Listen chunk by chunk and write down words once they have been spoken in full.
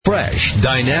Fresh,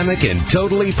 dynamic, and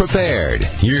totally prepared.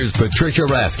 Here's Patricia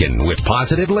Raskin with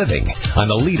Positive Living on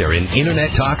the leader in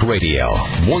Internet Talk Radio,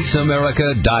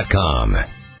 VoiceAmerica.com.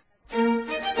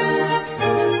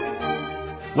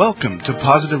 Welcome to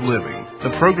Positive Living,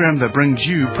 the program that brings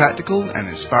you practical and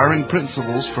inspiring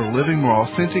principles for living more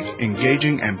authentic,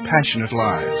 engaging, and passionate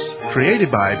lives.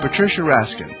 Created by Patricia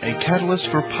Raskin, a catalyst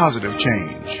for positive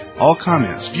change. All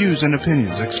comments, views, and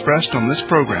opinions expressed on this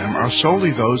program are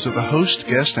solely those of the host,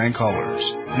 guest, and callers.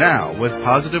 Now, with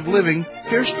Positive Living,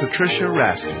 here's Patricia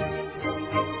Raskin.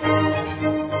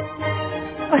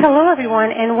 Well, hello,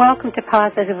 everyone, and welcome to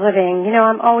Positive Living. You know,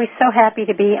 I'm always so happy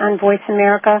to be on Voice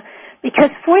America,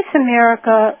 because Voice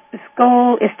America's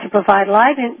goal is to provide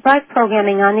live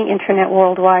programming on the Internet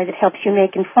worldwide that helps you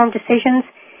make informed decisions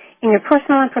in your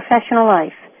personal and professional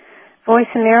life. Voice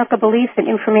America believes that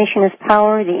information is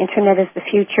power, the Internet is the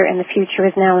future, and the future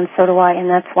is now, and so do I, and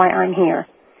that's why I'm here.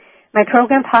 My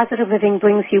program, Positive Living,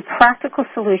 brings you practical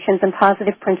solutions and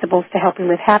positive principles to help you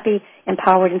live happy,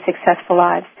 empowered, and successful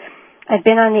lives. I've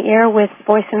been on the air with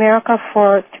Voice America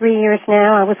for 3 years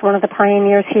now. I was one of the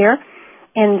pioneers here.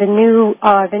 And the new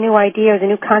idea,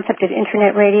 the new concept of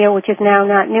Internet radio, which is now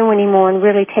not new anymore and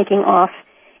really taking off,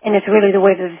 and it's really the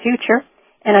way of the future.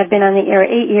 And I've been on the air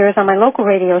 8 years on my local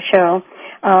radio show.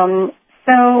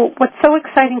 So what's so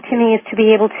exciting to me is to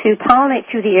be able to pollinate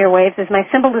through the airwaves, as my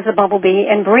symbol is a bumblebee,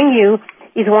 and bring you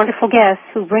these wonderful guests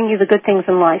who bring you the good things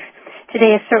in life.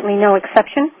 Today is certainly no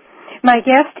exception. My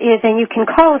guest is, and you can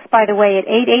call us, by the way, at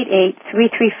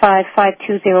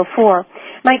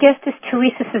 888-335-5204. My guest is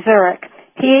Theresa Szczurek,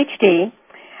 Ph.D.,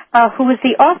 who is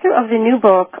the author of the new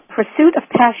book, Pursuit of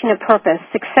Passionate Purpose,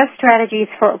 Success Strategies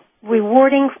for a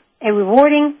rewarding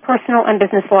Personal and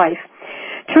Business Life.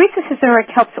 Theresa Szczurek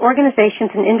helps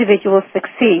organizations and individuals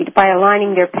succeed by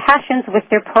aligning their passions with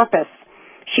their purpose.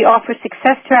 She offers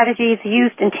success strategies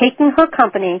used in taking her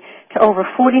company to over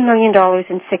 $40 million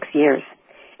in 6 years.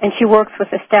 And she works with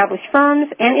established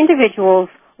firms and individuals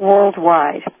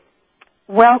worldwide.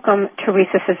 Welcome,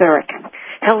 Theresa Szczurek.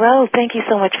 Hello. Thank you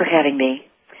so much for having me.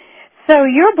 So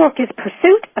your book is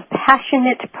Pursuit of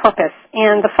Passionate Purpose,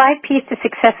 and the 5 P's to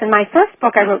success in my first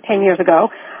book I wrote 10 years ago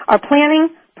are planning,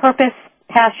 purpose,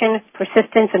 passion,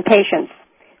 persistence, and patience.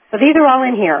 So these are all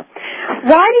in here.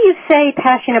 Why do you say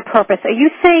passionate purpose? Are you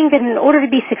saying that in order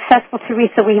to be successful,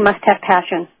 Theresa, we must have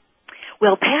passion?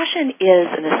 Well, passion is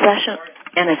an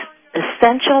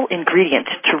essential ingredient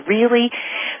to really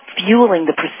fueling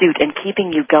the pursuit and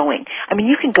keeping you going. I mean,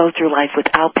 you can go through life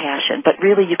without passion, but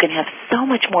really you can have so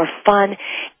much more fun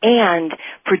and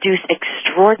produce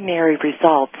extraordinary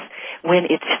results when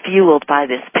it's fueled by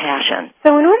this passion.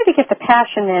 So in order to get the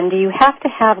passion, then, do you have to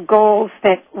have goals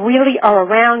that really are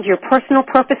around your personal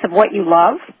purpose of what you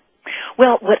love?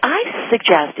 Well, what I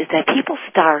suggest is that people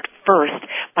start first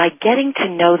by getting to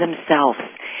know themselves,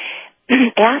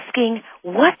 asking,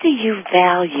 what do you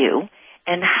value,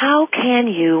 and how can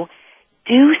you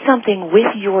do something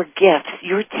with your gifts,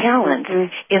 your talents,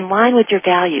 in line with your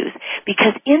values?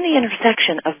 Because in the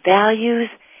intersection of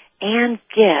values and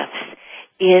gifts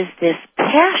is this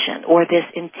passion or this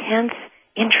intense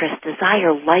interest,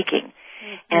 desire, liking.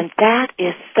 And that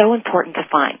is so important to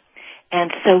find.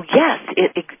 And so, yes,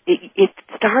 it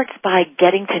starts by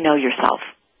getting to know yourself.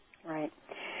 Right.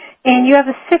 And you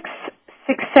have 6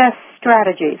 success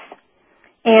strategies,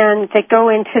 and that go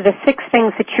into the 6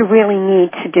 things that you really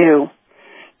need to do.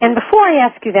 And before I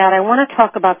ask you that, I want to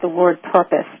talk about the word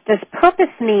purpose. Does purpose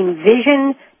mean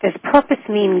vision? Does purpose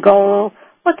mean goal?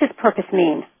 What does purpose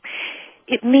mean?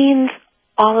 It means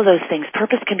all of those things.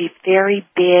 Purpose can be very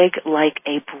big, like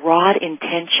a broad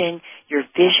intention, your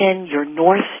vision, your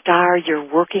North Star you're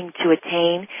working to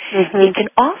attain. It can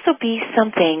also be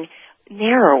something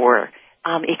narrower.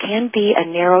 It can be a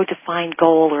narrow, defined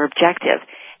goal or objective.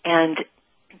 And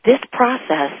this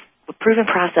process, a proven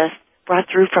process brought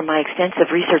through from my extensive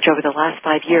research over the last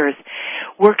 5 years,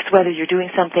 works whether you're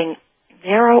doing something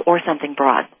narrow or something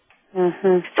broad.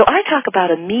 So I talk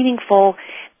about a meaningful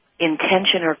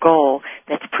intention or goal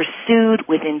that's pursued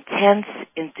with intense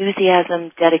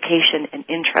enthusiasm, dedication, and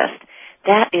interest.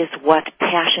 That is what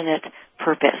passionate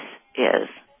purpose is.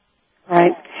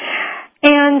 Right.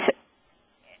 And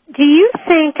do you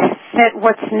think that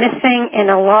what's missing in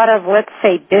a lot of, let's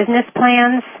say, business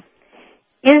plans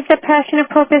is the passionate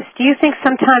purpose? Do you think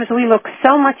sometimes we look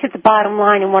so much at the bottom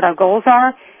line and what our goals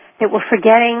are that we're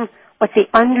forgetting what the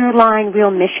underlying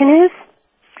real mission is?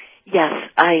 Yes,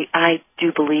 I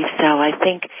do believe so. I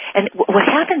think, and what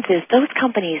happens is those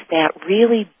companies that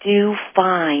really do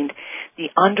find the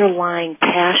underlying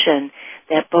passion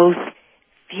that both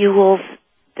fuels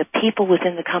the people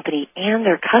within the company and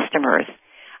their customers,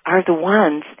 are the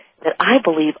ones that I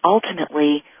believe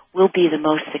ultimately will be the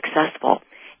most successful.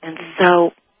 And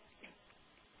so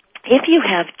if you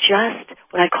have just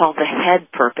what I call the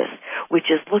head purpose, which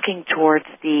is looking towards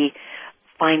the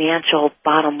financial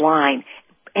bottom line,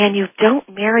 and you don't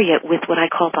marry it with what I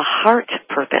call the heart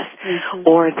purpose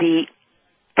or the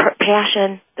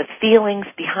passion, the feelings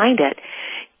behind it,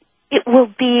 it will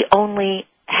be only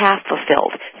half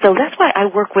fulfilled. So that's why I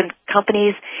work with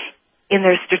companies in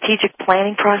their strategic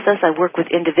planning process. I work with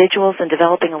individuals in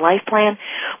developing a life plan,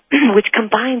 which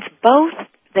combines both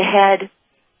the head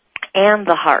and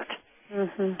the heart,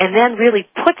 and then really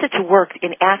puts it to work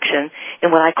in action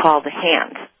in what I call the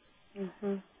hands.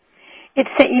 It's,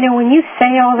 when you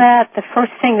say all that, the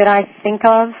first thing that I think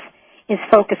of is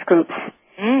focus groups.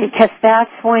 Because that's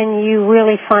when you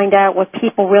really find out what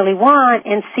people really want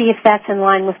and see if that's in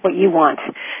line with what you want.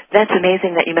 That's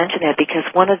amazing that you mentioned that, because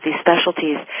one of the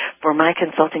specialties for my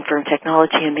consulting firm,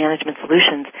 Technology and Management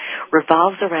Solutions,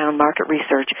 revolves around market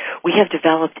research. We have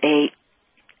developed a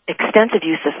extensive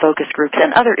use of focus groups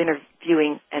and other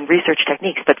interviewing and research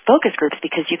techniques, but focus groups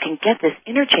because you can get this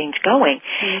interchange going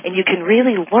and you can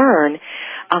really learn,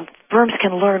 firms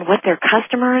can learn what their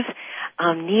customers'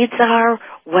 needs are,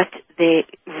 what they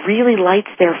really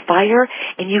lights their fire,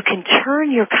 and you can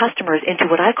turn your customers into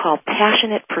what I call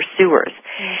passionate pursuers.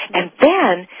 And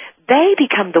then they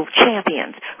become the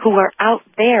champions who are out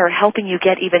there helping you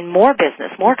get even more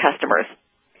business, more customers.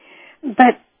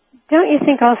 But don't you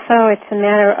think also it's a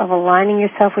matter of aligning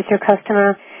yourself with your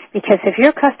customer? Because if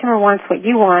your customer wants what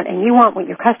you want and you want what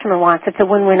your customer wants, it's a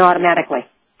win-win automatically.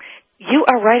 You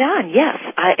are right on, yes.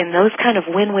 In those kind of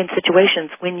win-win situations,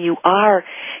 when you are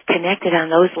connected on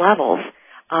those levels,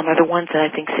 are the ones that I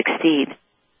think succeed.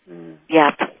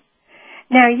 Yep.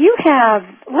 Now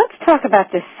let's talk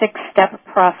about this 6-step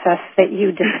process that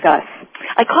you discuss.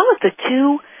 I call it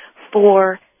the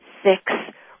 2-4-6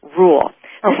 rule.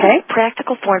 This is a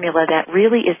practical formula that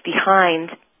really is behind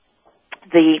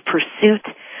the pursuit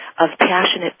of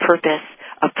passionate purpose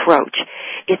approach.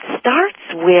 It starts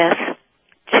with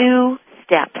 2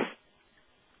 steps,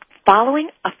 following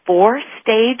a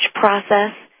 4-stage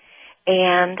process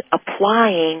and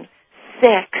applying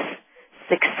 6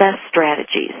 success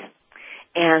strategies.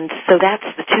 And so that's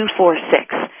the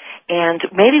 2-4-6. And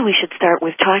maybe we should start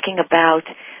with talking about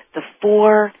the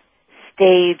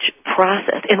 4-stage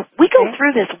process. And we go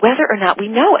through this whether or not we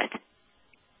know it.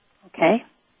 Okay.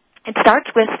 It starts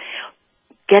with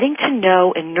getting to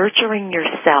know and nurturing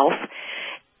yourself.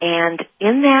 And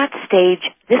in that stage,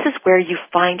 this is where you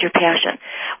find your passion.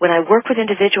 When I work with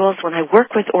individuals, when I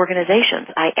work with organizations,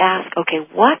 I ask, okay,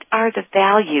 what are the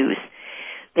values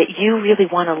that you really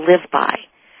want to live by?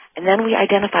 And then we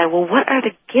identify, well, what are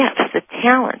the gifts, the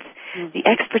talents, the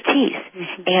expertise?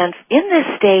 And in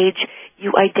this stage,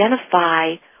 you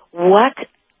identify what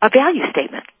a value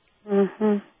statement.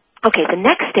 Okay, the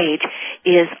next stage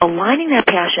is aligning that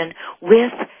passion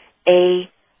with a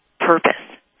purpose.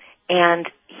 And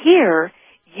here,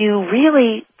 you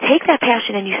really take that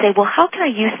passion and you say, well, how can I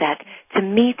use that to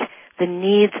meet the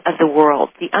needs of the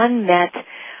world, the unmet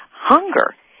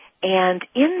hunger? And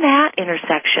in that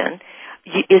intersection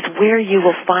is where you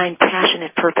will find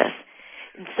passionate purpose.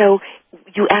 And so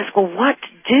you ask, well, what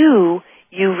do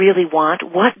you really want?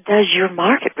 What does your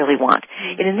market really want?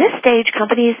 And in this stage,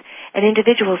 companies and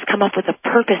individuals come up with a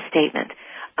purpose statement,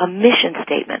 a mission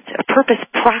statement, a purpose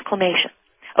proclamation.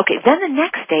 Okay, then the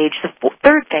next stage, the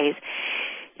 3rd phase,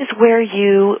 is where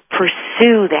you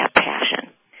pursue that passion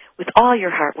with all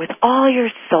your heart, with all your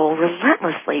soul,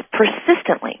 relentlessly,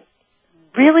 persistently,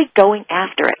 really going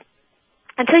after it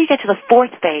until you get to the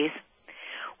 4th phase,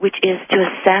 which is to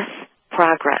assess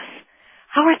progress.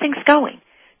 How are things going?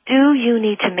 Do you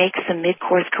need to make some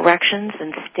mid-course corrections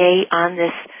and stay on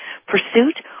this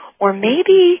pursuit? Or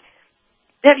maybe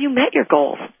have you met your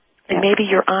goals and maybe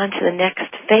you're on to the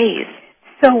next phase?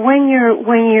 So when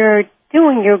you're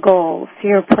doing your goals,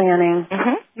 your planning,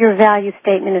 your value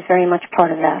statement is very much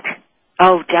part of that.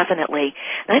 Oh, definitely.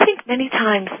 And I think many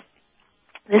times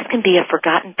this can be a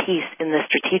forgotten piece in the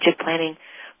strategic planning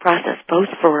process, both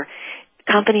for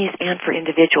companies and for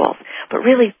individuals. But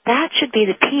really, that should be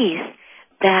the piece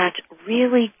that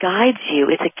really guides you.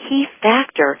 It's a key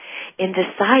factor in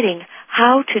deciding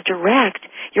how to direct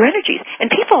your energies.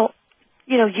 And people,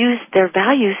 use their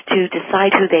values to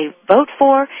decide who they vote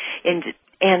for,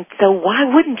 and so why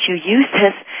wouldn't you use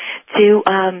this to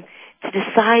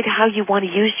decide how you want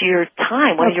to use your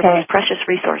time, one of your most precious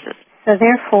resources? So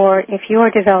therefore, if you are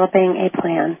developing a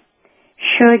plan,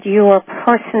 should your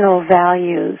personal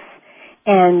values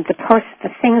and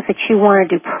the things that you want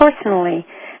to do personally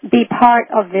be part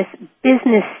of this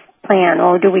business plan,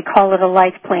 or do we call it a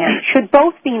life plan? Should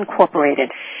both be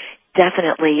incorporated?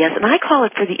 Definitely, yes. And I call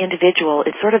it for the individual,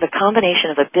 it's sort of a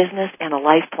combination of a business and a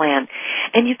life plan.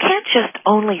 And you can't just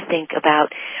only think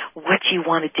about what you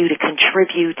want to do to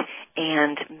contribute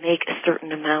and make a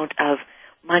certain amount of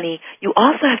money. You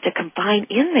also have to combine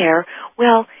in there,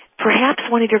 well, perhaps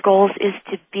one of your goals is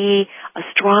to be a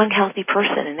strong, healthy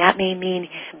person, and that may mean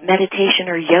meditation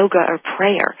or yoga or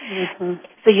prayer. Mm-hmm.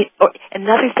 So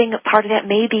another thing, part of that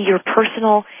may be your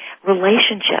personal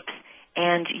relationships.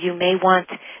 And you may want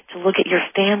to look at your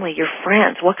family, your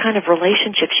friends, what kind of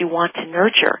relationships you want to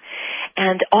nurture.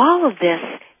 And all of this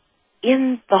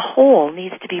in the whole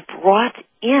needs to be brought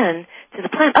in to the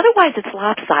plan. Otherwise, it's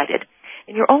lopsided.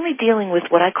 And you're only dealing with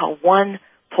what I call one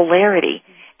polarity.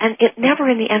 And it never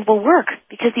in the end will work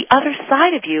because the other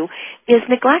side of you is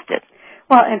neglected.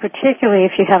 Well, and particularly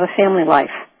if you have a family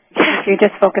life. If you're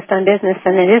just focused on business,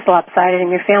 then it is lopsided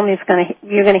and your family's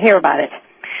you're going to hear about it.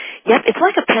 Yep, it's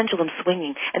like a pendulum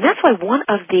swinging. And that's why one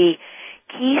of the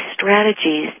key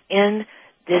strategies in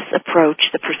this approach,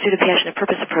 the pursuit of passion and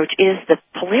purpose approach, is the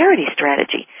polarity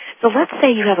strategy. So let's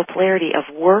say you have a polarity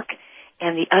of work,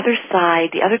 and the other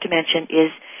side, the other dimension is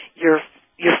your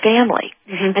family.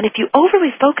 Mm-hmm. And if you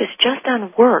overly focus just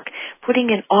on work,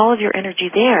 putting in all of your energy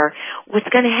there, what's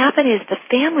going to happen is the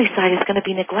family side is going to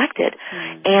be neglected.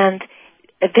 Mm-hmm. And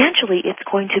eventually it's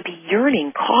going to be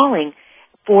yearning, calling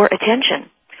for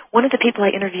attention. One of the people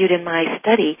I interviewed in my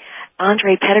study,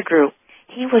 Andre Pettigrew,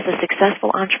 he was a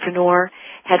successful entrepreneur,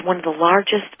 had one of the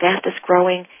largest,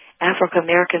 fastest-growing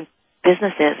Afro-American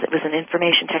businesses. It was an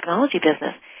information technology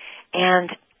business.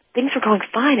 And things were going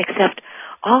fine, except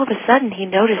all of a sudden he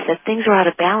noticed that things were out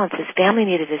of balance. His family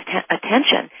needed his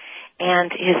attention.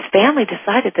 And his family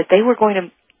decided that they were going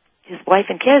to, his wife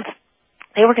and kids,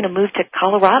 they were going to move to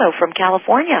Colorado from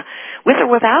California, with or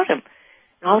without him.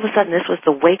 And all of a sudden, this was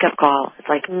the wake-up call. It's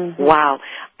like, wow,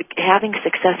 having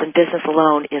success in business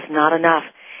alone is not enough.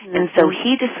 Mm-hmm. And so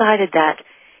he decided that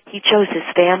he chose his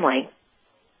family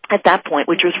at that point,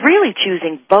 which was really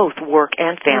choosing both work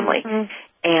and family. Mm-hmm.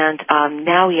 And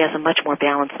now he has a much more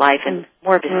balanced life, and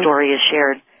more of his story is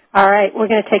shared. All right, we're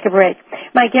going to take a break.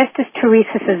 My guest is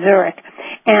Theresa Szczurek,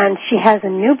 and she has a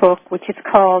new book, which is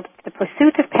called The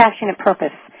Pursuit of Passion and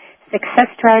Purpose, Success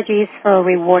Strategies for a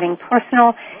Rewarding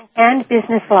Personal and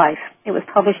Business Life. It was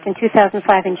published in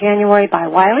 2005 in January by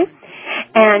Wiley.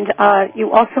 And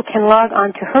you also can log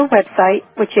on to her website,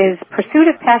 which is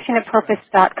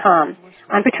pursuitofpassionatepurpose.com.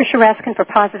 I'm Patricia Raskin for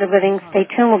Positive Living. Stay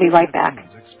tuned. We'll be right back.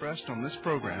 Expressed on this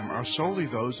program are solely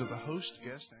those of the host,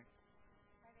 guest, and...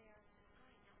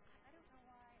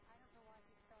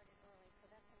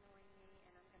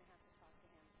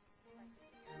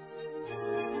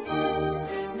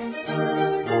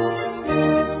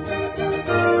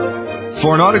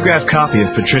 For an autographed copy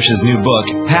of Patricia's new book,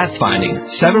 Pathfinding,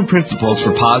 7 Principles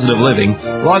for Positive Living,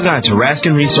 log on to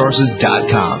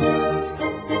RaskinResources.com.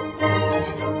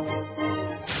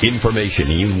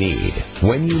 Information you need,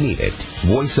 when you need it.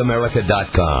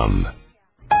 VoiceAmerica.com.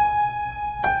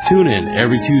 Tune in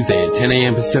every Tuesday at 10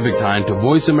 a.m. Pacific Time to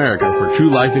Voice America for True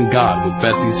Life in God with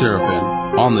Betsy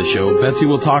Seraphin. On the show, Betsy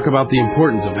will talk about the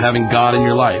importance of having God in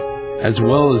your life, as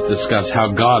well as discuss how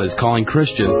God is calling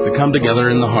Christians to come together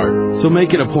in the heart. So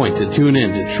make it a point to tune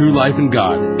in to True Life in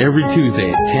God every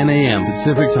Tuesday at 10 a.m.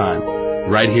 Pacific Time,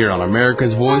 right here on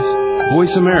America's Voice,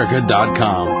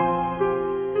 VoiceAmerica.com.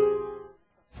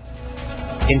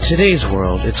 In today's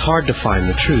world, it's hard to find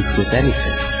the truth with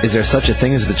anything. Is there such a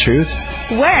thing as the truth?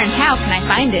 Where and how can I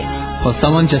find it? Will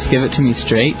someone just give it to me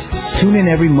straight? Tune in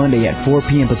every Monday at 4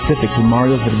 p.m. Pacific with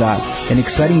Mario Verdad, an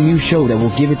exciting new show that will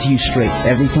give it to you straight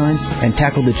every time and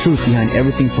tackle the truth behind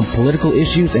everything from political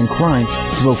issues and crime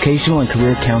to vocational and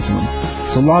career counseling.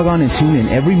 So log on and tune in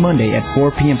every Monday at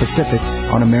 4 p.m. Pacific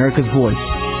on America's Voice,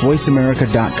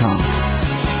 VoiceAmerica.com.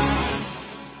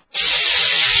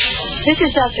 This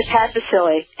is Dr. Pat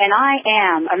Basile, and I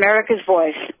am America's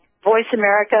Voice,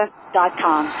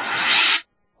 VoiceAmerica.com.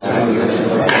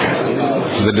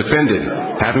 The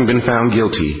defendant, having been found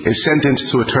guilty, is sentenced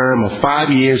to a term of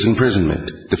 5 years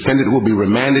imprisonment. Defendant will be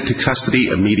remanded to custody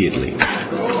immediately.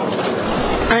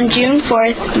 On June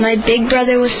 4th, my big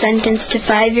brother was sentenced to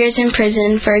 5 years in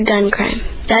prison for a gun crime.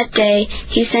 That day,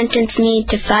 he sentenced me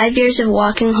to 5 years of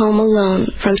walking home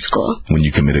alone from school. When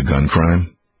you commit a gun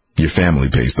crime, your family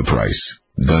pays the price.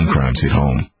 Gun crimes hit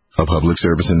home. A public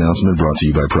service announcement brought to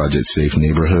you by Project Safe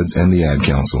Neighborhoods and the Ad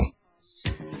Council.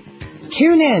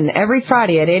 Tune in every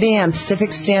Friday at 8 a.m.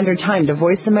 Pacific Standard Time to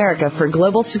Voice America for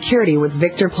Global Security with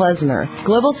Victor Plesner.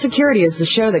 Global Security is the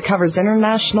show that covers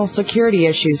international security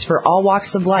issues for all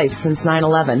walks of life since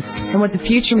 9/11 and what the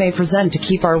future may present to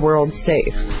keep our world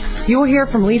safe. You will hear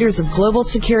from leaders of global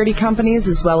security companies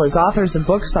as well as authors of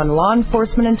books on law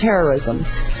enforcement and terrorism.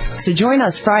 So join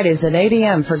us Fridays at 8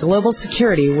 a.m. for Global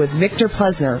Security with Victor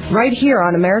Plesner right here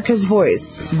on America's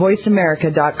Voice,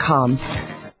 voiceamerica.com.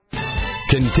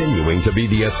 Continuing to be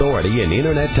the authority in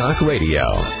Internet Talk Radio.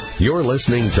 You're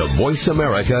listening to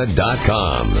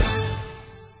voiceamerica.com.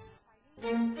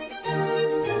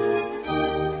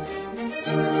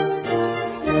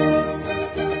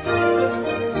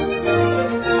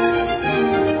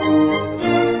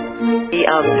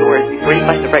 Doors before you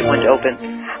find the right one to open.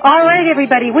 All right,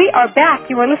 everybody, we are back.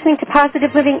 You are listening to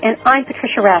Positive Living, and I'm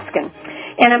Patricia Raskin.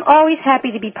 And I'm always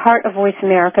happy to be part of Voice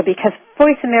America because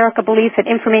Voice America believes that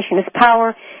information is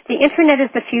power, the Internet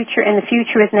is the future, and the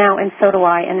future is now, and so do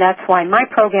I, and that's why my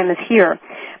program is here.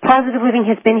 Positive Living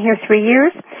has been here 3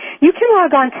 years. You can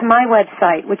log on to my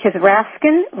website, which is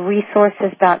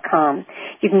RaskinResources.com.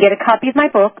 You can get a copy of my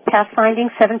book, Pathfinding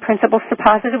 7 Principles for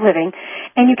Positive Living,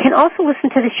 and you can also listen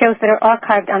to the shows that are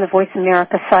archived on the Voice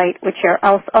America site, which are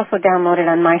also downloaded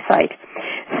on my site.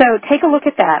 So take a look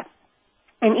at that.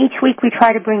 And each week we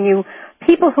try to bring you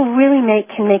people who really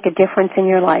can make a difference in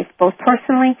your life, both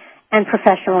personally and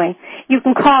professionally. You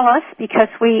can call us because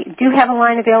we do have a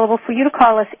line available for you to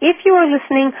call us. If you are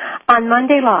listening on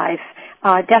Monday Live,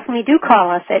 definitely do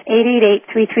call us at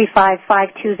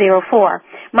 888-335-5204.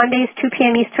 Mondays, 2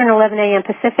 p.m. Eastern, 11 a.m.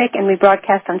 Pacific, and we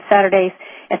broadcast on Saturdays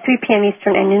at 3 p.m.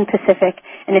 Eastern and noon Pacific.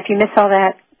 And if you miss all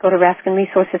that, go to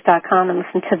RaskinResources.com and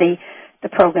listen to the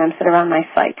programs that are on my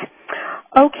site.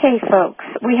 Okay, folks,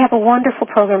 we have a wonderful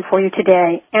program for you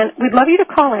today, and we'd love you to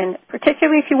call in,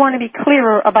 particularly if you want to be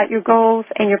clearer about your goals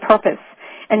and your purpose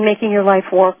and making your life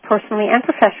work personally and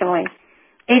professionally.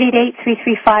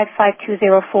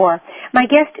 888-335-5204. My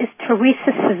guest is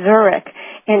Theresa Szczurek,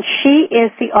 and she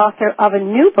is the author of a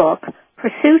new book,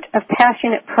 Pursuit of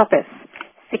Passionate Purpose,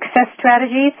 Success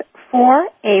Strategies for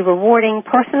a Rewarding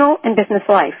Personal and Business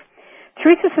Life.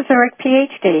 Theresa Szczurek,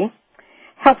 Ph.D.,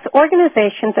 helps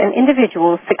organizations and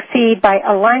individuals succeed by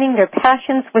aligning their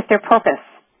passions with their purpose.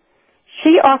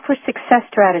 She offers success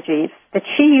strategies that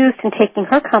she used in taking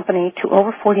her company to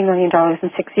over $40 million in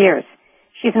 6 years.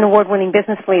 She's an award-winning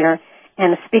business leader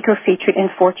and a speaker featured in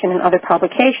Fortune and other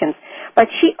publications. But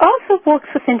she also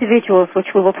works with individuals,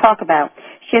 which we will talk about.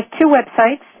 She has 2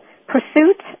 websites,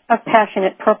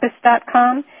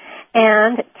 pursuitofpassionatepurpose.com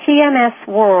and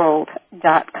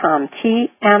tmsworld.com,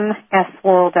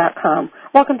 tmsworld.com.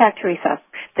 Welcome back, Theresa.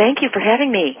 Thank you for having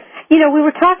me. You know, we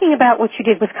were talking about what you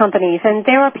did with companies, and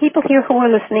there are people here who are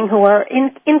listening who are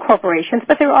in corporations,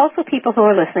 but there are also people who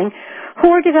are listening who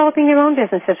are developing their own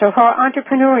businesses or who are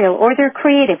entrepreneurial or they're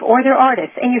creative or they're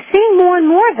artists, and you're seeing more and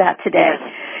more of that today.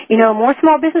 You know, more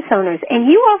small business owners, and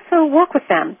you also work with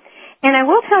them. And I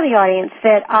will tell the audience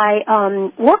that I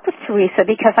work with Theresa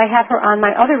because I have her on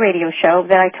my other radio show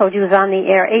that I told you was on the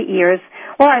air 8 years,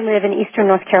 where I live in eastern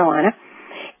North Carolina.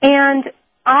 And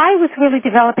I was really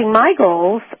developing my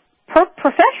goals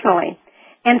professionally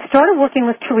and started working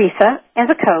with Theresa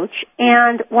as a coach.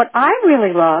 And what I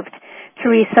really loved,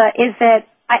 Theresa, is that,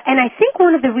 I think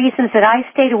one of the reasons that I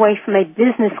stayed away from a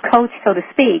business coach, so to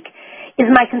speak, is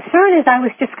my concern is I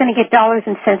was just going to get dollars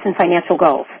and cents in financial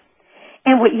goals.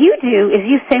 And what you do is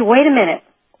you say, wait a minute,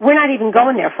 we're not even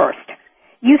going there first.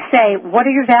 You say, what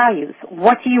are your values?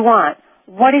 What do you want?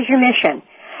 What is your mission?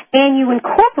 And you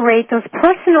incorporate those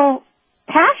personal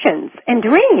passions and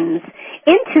dreams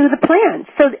into the plan.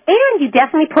 And you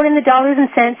definitely put in the dollars and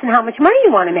cents and how much money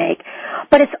you want to make,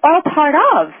 but it's all part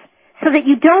of, so that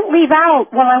you don't leave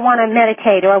out, well, I want to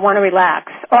meditate or I want to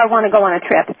relax or I want to go on a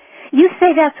trip. You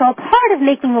say that's all part of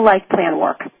making the life plan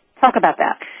work. Talk about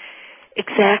that.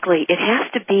 Exactly. It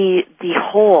has to be the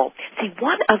whole. See,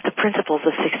 one of the principles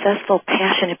of successful,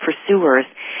 passionate pursuers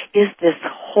is this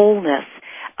wholeness,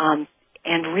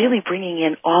 and really bringing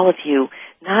in all of you,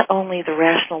 not only the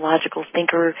rational, logical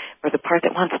thinker or the part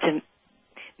that wants to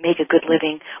make a good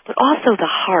living, but also the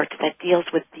heart that deals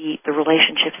with the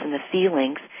relationships and the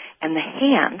feelings, and the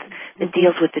hands that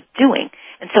deals with the doing.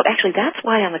 And so actually that's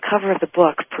why on the cover of the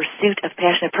book, Pursuit of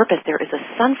Passionate Purpose, there is a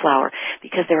sunflower,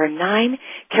 because there are 9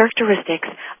 characteristics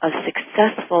of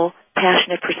successful,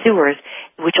 passionate pursuers,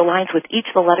 which aligns with each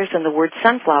of the letters in the word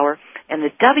sunflower, and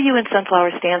the W in sunflower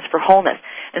stands for wholeness.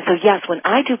 And so yes, when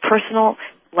I do personal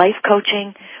life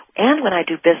coaching and when I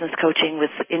do business coaching with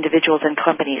individuals and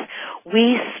companies,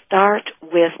 we start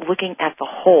with looking at the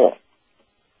whole.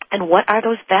 And what are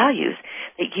those values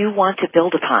that you want to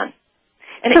build upon?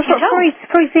 And so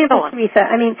for example, Theresa,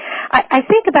 I mean, I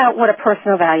think about what a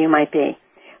personal value might be.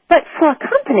 But for a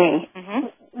company,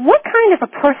 what kind of a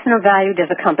personal value does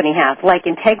a company have? Like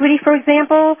integrity, for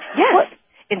example? Yes.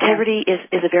 Integrity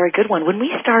is a very good one. When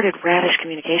we started Radish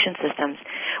Communication Systems,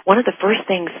 one of the first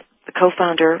things the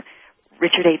co-founder,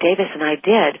 Richard A. Davis, and I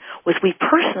did was we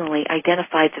personally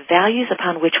identified the values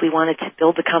upon which we wanted to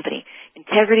build the company.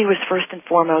 Integrity was first and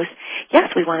foremost.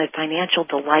 Yes, we wanted financial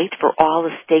delight for all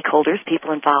the stakeholders,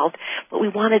 people involved, but we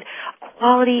wanted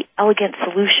quality, elegant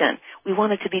solution. We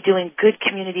wanted to be doing good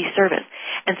community service.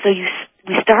 And so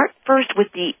we start first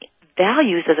with the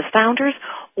values of the founders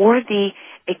or the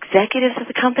executives of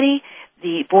the company,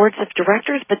 the boards of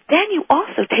directors, but then you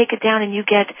also take it down and you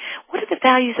get what are the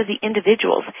values of the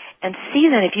individuals and see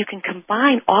then if you can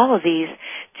combine all of these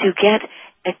to get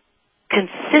a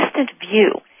consistent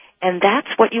view, and that's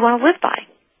what you want to live by.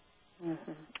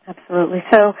 Absolutely.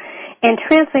 So in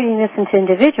translating this into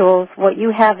individuals, what you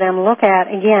have them look at,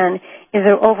 again, is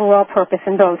their overall purpose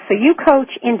in both. So you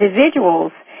coach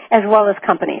individuals as well as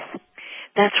companies.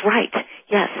 That's right,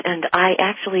 yes, and I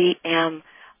actually am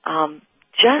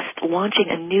just launching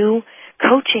a new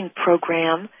coaching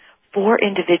program for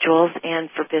individuals and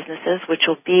for businesses, which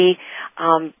will be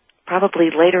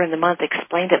probably later in the month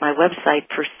explained at my website,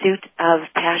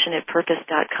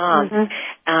 pursuitofpassionatepurpose.com,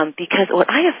 because what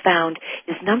I have found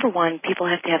is, number one, people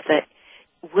have to have the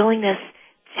willingness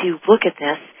to look at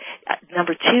this.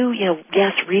 Number two,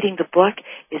 yes, reading the book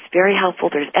is very helpful.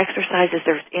 There's exercises,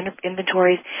 there's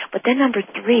inventories. But then number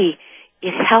three,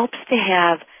 it helps to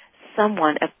have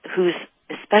someone who's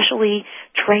especially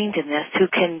trained in this, who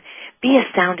can be a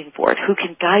sounding board, who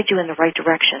can guide you in the right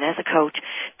direction as a coach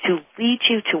to lead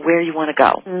you to where you want to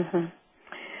go.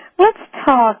 Let's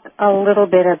talk a little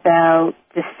bit about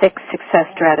the 6 success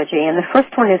strategy. And the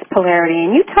first one is polarity,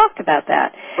 and you talked about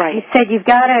that. Right. You said you've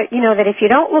got to, that if you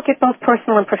don't look at both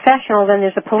personal and professional, then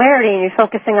there's a polarity and you're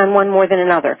focusing on one more than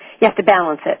another. You have to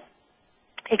balance it.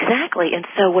 Exactly. And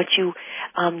so what you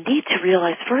need to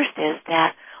realize first is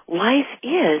that life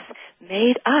is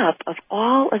made up of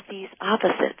all of these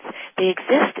opposites. They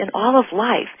exist in all of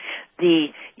life.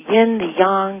 The yin, the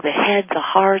yang, the head, the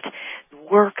heart,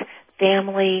 work,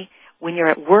 family. When you're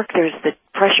at work, there's the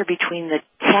pressure between the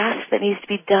task that needs to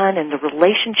be done and the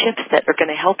relationships that are going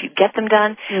to help you get them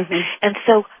done. And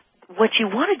so what you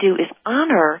want to do is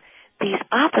honor these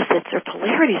opposites or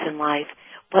polarities in life,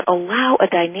 but allow a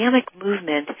dynamic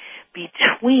movement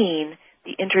between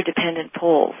the interdependent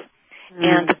poles.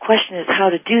 And the question is how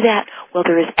to do that. Well,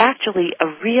 there is actually a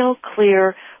real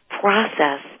clear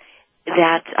process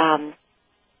that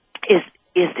is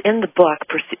in the book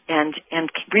and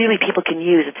really people can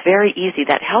use. It's very easy.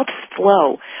 That helps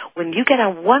flow. When you get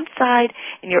on one side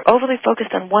and you're overly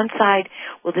focused on one side,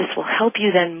 well, this will help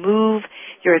you then move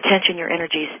your attention, your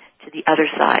energies to the other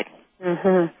side.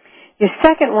 Your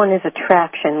second one is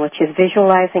attraction, which is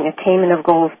visualizing attainment of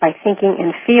goals by thinking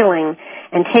and feeling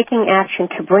and taking action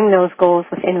to bring those goals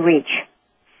within reach.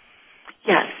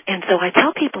 Yes, and so I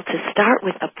tell people to start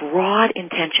with a broad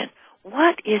intention.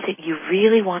 What is it you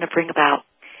really want to bring about?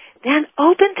 Then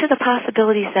open to the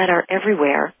possibilities that are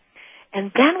everywhere.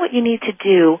 And then what you need to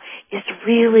do is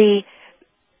really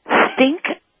think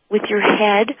with your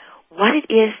head what it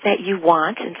is that you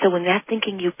want. And so in that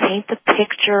thinking, you paint the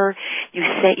picture, you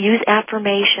use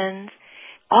affirmations,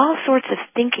 all sorts of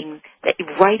thinking,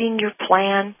 writing your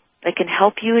plan that can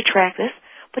help you attract this.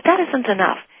 But that isn't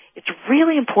enough. It's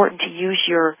really important to use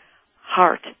your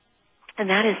heart. And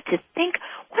that is to think,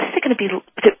 what is it going to be,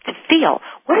 to feel?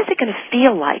 What is it going to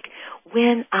feel like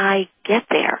when I get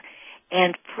there?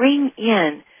 And bring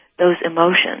in those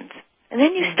emotions. And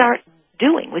then you start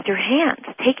doing with your hands,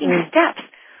 taking steps.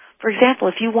 For example,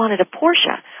 if you wanted a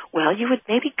Porsche, well, you would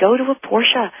maybe go to a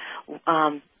Porsche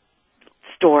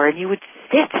store and you would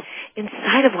sit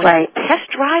inside of one, test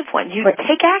drive one, you would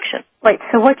take action. Right,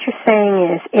 so what you're saying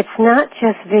is it's not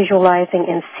just visualizing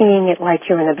and seeing it like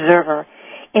you're an observer.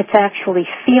 It's actually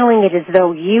feeling it as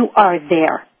though you are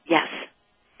there. Yes,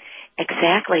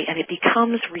 exactly, and it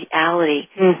becomes reality.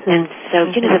 And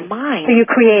so, the mind... So you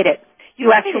create it.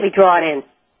 You actually draw it in.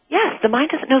 Yes, the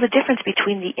mind doesn't know the difference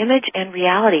between the image and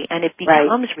reality, and it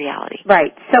becomes reality.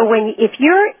 Right. So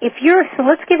so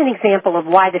let's give an example of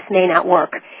why this may not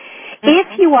work.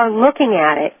 If you are looking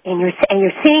at it and you're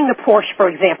seeing the Porsche, for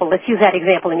example, let's use that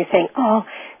example, and you're saying, "Oh,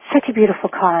 such a beautiful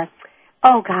car.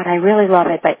 Oh God, I really love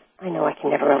it, but I know I can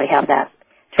never really have that."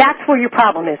 That's where your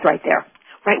problem is, right there.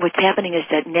 Right. What's happening is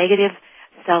that negative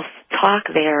self-talk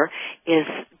there is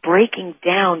breaking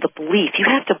down the belief. You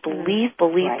have to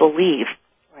believe.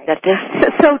 That this...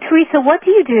 So, Theresa, what do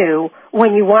you do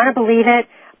when you want to believe it,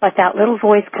 but that little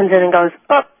voice comes in and goes,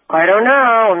 oh, I don't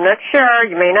know, I'm not sure,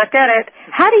 you may not get it.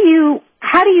 How do you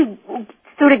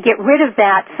sort of get rid of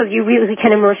that so you really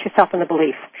can immerse yourself in the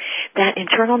belief? That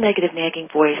internal negative nagging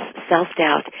voice,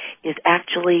 self-doubt, is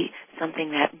actually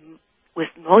something that was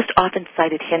most often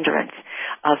cited hindrance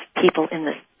of people in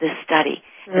this study.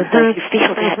 And so if you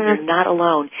feel that, you're not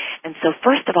alone. And so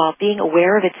first of all, being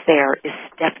aware of it's there is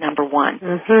step number one.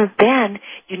 Then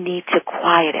you need to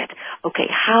quiet it. Okay,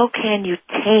 how can you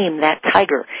tame that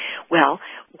tiger? Well,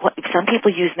 some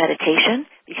people use meditation,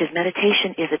 because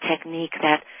meditation is a technique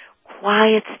that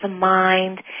quiets the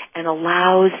mind and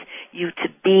allows you to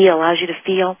feel.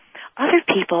 Other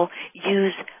people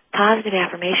use positive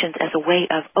affirmations as a way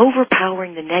of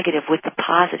overpowering the negative with the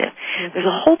positive. There's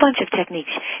a whole bunch of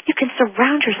techniques. You can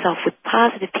surround yourself with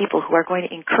positive people who are going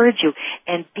to encourage you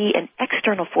and be an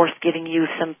external force giving you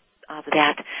some of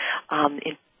that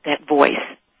voice.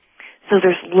 So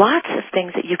there's lots of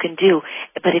things that you can do,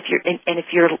 but if you're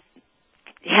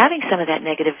having some of that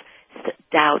negative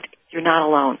doubt, you're not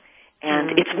alone.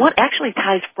 And it's what actually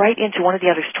ties right into one of the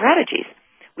other strategies,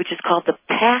 which is called the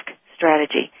pack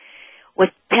strategy.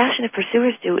 What passionate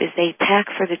pursuers do is they pack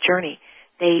for the journey.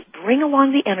 They bring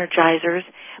along the energizers,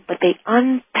 but they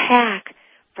unpack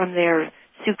from their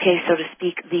suitcase, so to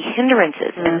speak, the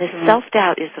hindrances. And this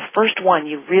self-doubt is the first one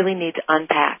you really need to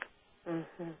unpack.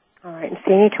 All right, and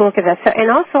so you need to look at that. So, and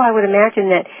also I would imagine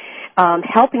that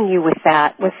helping you with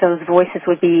that, with those voices,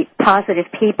 would be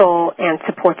positive people and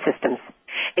support systems.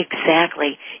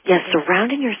 Exactly. Yes,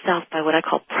 surrounding yourself by what I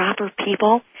call proper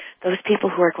people, those people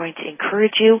who are going to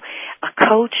encourage you. A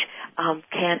coach,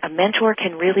 a mentor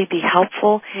can really be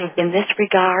helpful in this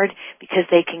regard, because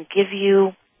they can give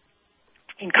you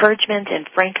encouragement and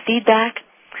frank feedback.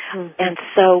 And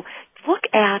so look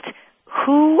at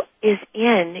who is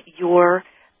in your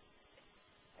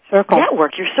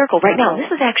network, your circle right now. And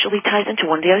this actually ties into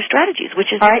one of the other strategies,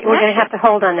 which is all right. We're going to have to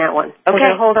hold on that one. Okay. We're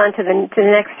going to hold on to the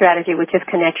next strategy, which is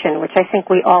connection, which I think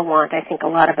we all want. I think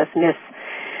a lot of us miss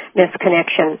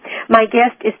connection. My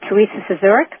guest is Theresa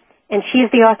Szczurek, and she is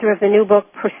the author of the new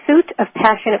book, Pursuit of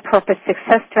Passionate Purpose: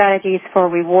 Success Strategies for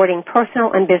Rewarding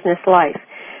Personal and Business Life.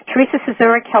 Theresa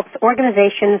Szczurek helps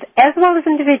organizations as well as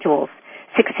individuals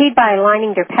succeed by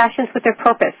aligning their passions with their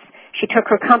purpose. She took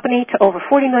her company to over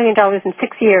 $40 million in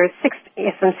 6 years,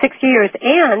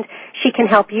 and she can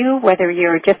help you whether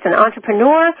you're just an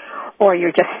entrepreneur, or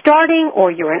you're just starting, or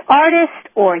you're an artist,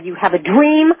 or you have a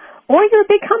dream, or you're a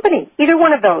big company. Either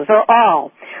one of those, or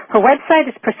all. Her website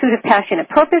is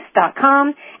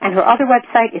pursuitofpassionatepurpose.com, and her other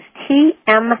website is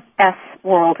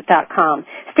tmsworld.com.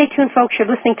 Stay tuned, folks. You're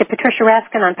listening to Patricia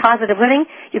Raskin on Positive Living.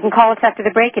 You can call us after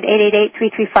the break at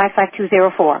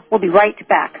 888-335-5204. We'll be right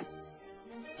back.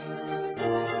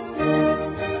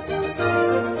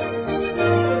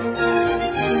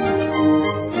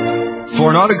 For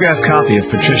an autographed copy of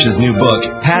Patricia's new book,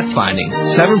 Pathfinding,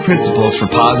 7 Principles for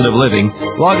Positive Living,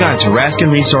 log on to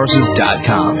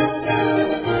RaskinResources.com.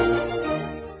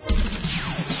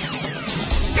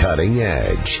 Cutting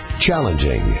edge,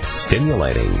 challenging,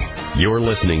 stimulating. You're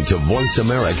listening to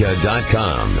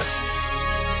VoiceAmerica.com.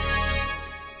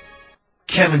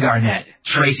 Kevin Garnett,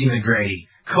 Tracy McGrady,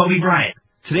 Kobe Bryant.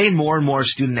 Today, more and more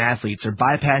student athletes are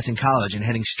bypassing college and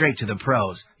heading straight to the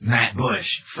pros. Matt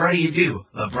Bush, Freddie Adu,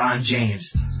 LeBron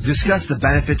James. Discuss the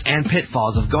benefits and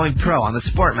pitfalls of going pro on the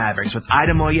Sport Mavericks with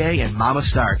Ida Moye and Mama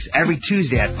Starks every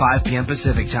Tuesday at 5 p.m.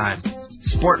 Pacific Time.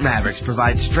 Sport Mavericks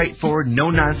provides straightforward,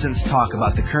 no-nonsense talk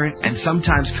about the current and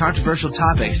sometimes controversial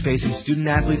topics facing student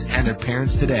athletes and their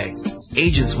parents today.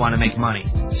 Agents want to make money.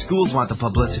 Schools want the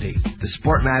publicity. The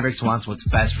Sport Mavericks wants what's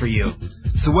best for you.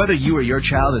 So whether you or your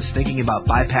child is thinking about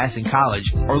bypassing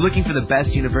college or looking for the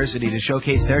best university to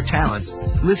showcase their talents,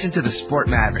 listen to the Sport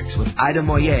Mavericks with Ida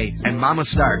Moye and Mama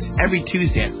Starks every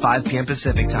Tuesday at 5 p.m.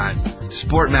 Pacific Time.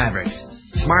 Sport Mavericks.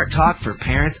 Smart talk for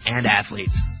parents and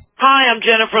athletes. Hi, I'm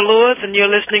Jennifer Lewis, and you're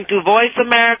listening to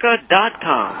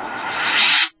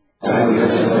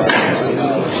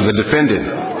VoiceAmerica.com. The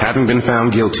defendant, having been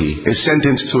found guilty, is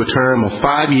sentenced to a term of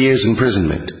 5 years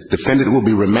imprisonment. Defendant will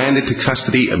be remanded to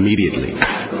custody immediately.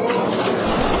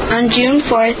 On June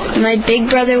 4th, my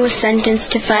big brother was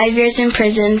sentenced to 5 years in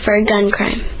prison for a gun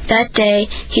crime. That day,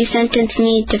 he sentenced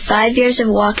me to 5 years of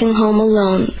walking home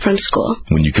alone from school.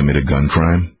 When you commit a gun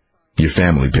crime, your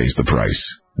family pays the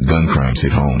price. Gun crimes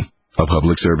hit home. A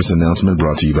public service announcement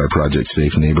brought to you by Project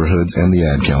Safe Neighborhoods and the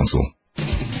Ad Council.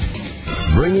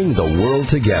 Bringing the world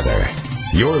together.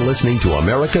 You're listening to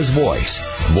America's Voice,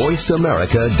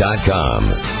 VoiceAmerica.com.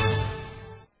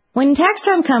 When tax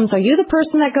time comes, are you the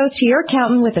person that goes to your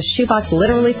accountant with a shoebox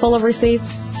literally full of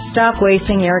receipts? Stop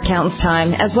wasting your accountant's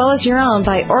time as well as your own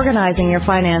by organizing your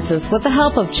finances with the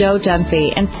help of Joe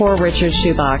Dunphy and Poor Richard's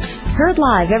Shoebox. Heard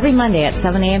live every Monday at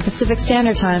 7 a.m. Pacific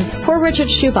Standard Time, Poor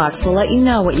Richard's Shoebox will let you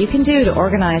know what you can do to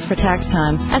organize for tax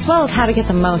time, as well as how to get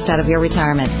the most out of your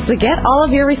retirement. So get all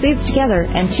of your receipts together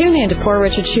and tune in to Poor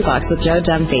Richard's Shoebox with Joe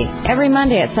Dunphy every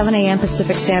Monday at 7 a.m.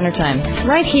 Pacific Standard Time,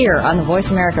 right here on the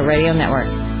Voice America Radio Network.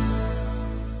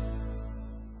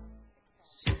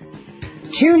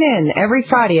 Tune in every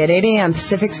Friday at 8 a.m.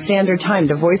 Pacific Standard Time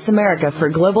to Voice America for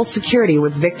Global Security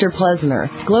with Victor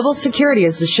Plesner. Global Security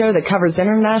is the show that covers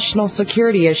international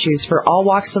security issues for all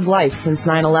walks of life since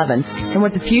 9/11 and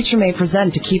what the future may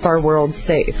present to keep our world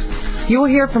safe. You will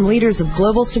hear from leaders of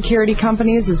global security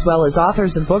companies as well as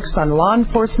authors of books on law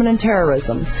enforcement and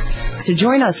terrorism. So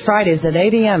join us Fridays at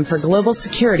 8 a.m. for Global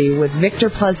Security with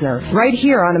Victor Plesner right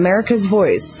here on America's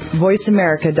Voice,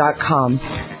 voiceamerica.com.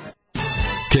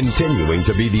 Continuing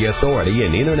to be the authority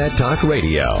in Internet Talk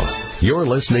Radio. You're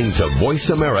listening to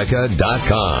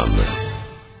VoiceAmerica.com.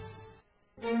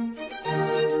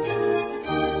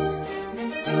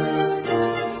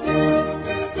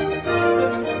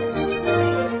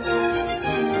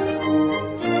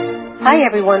 Hi,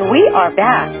 everyone. We are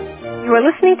back. You are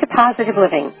listening to Positive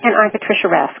Living, and I'm Patricia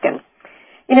Raskin.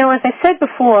 You know, as I said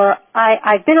before,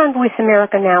 I've been on Voice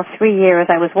America now 3 years.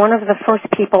 I was one of the first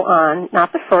people on,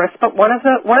 not the first, but one of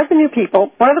the new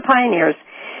people, one of the pioneers,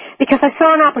 because I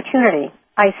saw an opportunity.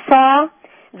 I saw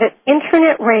that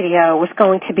Internet radio was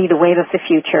going to be the wave of the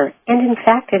future, and in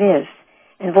fact it is.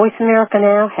 And Voice America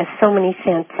now has so many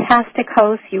fantastic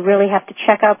hosts. You really have to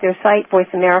check out their site,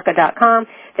 voiceamerica.com.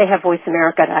 They have Voice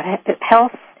America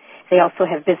Health. They also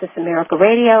have Business America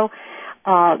Radio.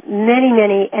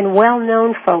 Many and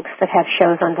well-known folks that have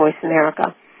shows on Voice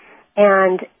America.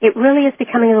 And it really is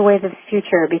becoming the wave of the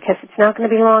future because it's not going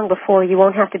to be long before you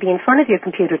won't have to be in front of your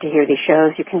computer to hear these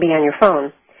shows. You can be on your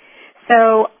phone.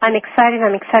 So I'm excited.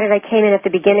 I came in at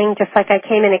the beginning just like I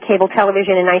came in at cable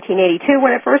television in 1982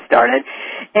 when it first started.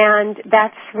 And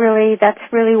that's really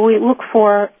what we look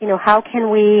for, you know, how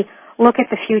can we look at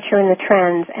the future and the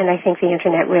trends, and I think the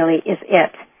Internet really is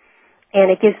it. And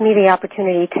it gives me the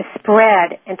opportunity to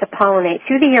spread and to pollinate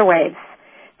through the airwaves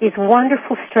these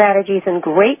wonderful strategies and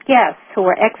great guests who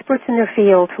are experts in their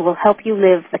field who will help you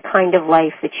live the kind of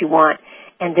life that you want.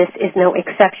 And this is no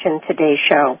exception, today's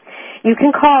show. You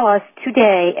can call us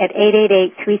today at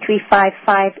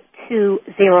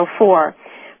 888-335-5204.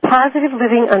 Positive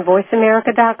Living on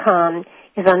VoiceAmerica.com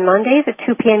is on Mondays at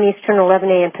 2 p.m. Eastern, 11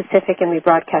 a.m. Pacific, and we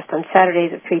broadcast on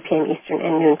Saturdays at 3 p.m. Eastern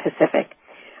and noon Pacific.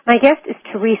 My guest is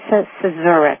Theresa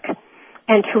Szczurek,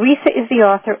 and Theresa is the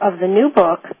author of the new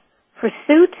book,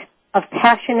 Pursuit of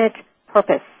Passionate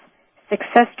Purpose,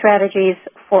 Success Strategies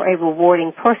for a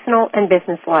Rewarding Personal and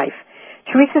Business Life.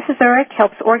 Theresa Szczurek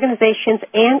helps organizations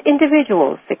and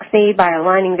individuals succeed by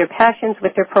aligning their passions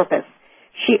with their purpose.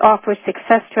 She offers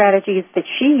success strategies that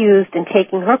she used in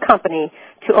taking her company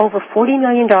to over $40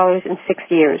 million in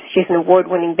 6 years. She's an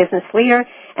award-winning business leader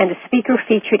and a speaker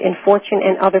featured in Fortune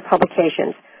and other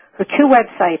publications. Her two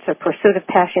websites are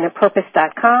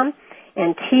pursuitofpassionatepurpose.com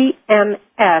and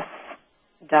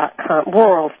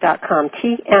tmsworld.com,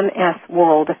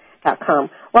 tmsworld.com.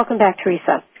 Welcome back,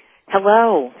 Theresa.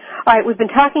 Hello. All right, we've been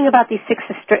talking about these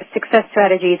success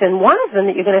strategies, and one of them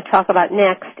that you're going to talk about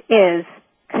next is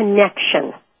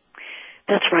connection.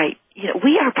 That's right. You know,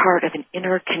 we are part of an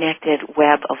interconnected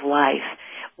web of life,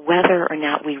 whether or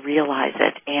not we realize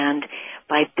it. And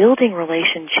by building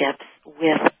relationships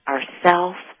with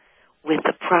ourselves, with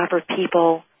the proper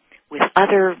people, with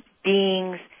other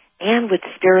beings, and with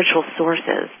spiritual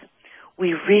sources,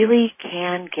 we really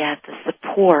can get the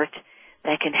support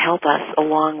that can help us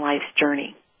along life's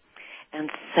journey.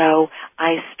 And so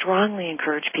I strongly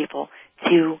encourage people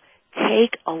to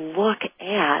take a look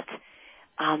at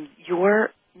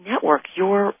your network,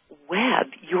 your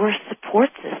web, your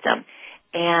support system,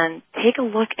 and take a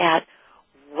look at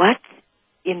what's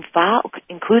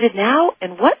included now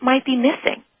and what might be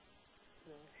missing.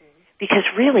 Because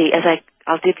really,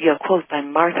 I'll give you a quote by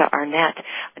Martha Arnett,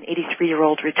 an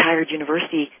 83-year-old retired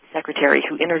university secretary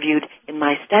who interviewed in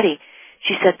my study.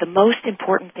 She said, the most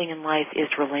important thing in life is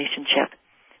relationship.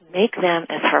 Make them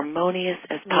as harmonious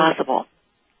as possible.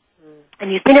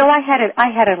 And you know, I had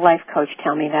a life coach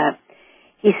tell me that.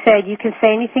 He said, you can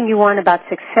say anything you want about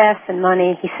success and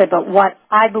money. He said, but what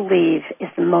I believe is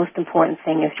the most important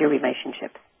thing is your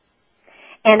relationships.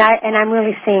 And I'm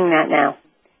really seeing that now.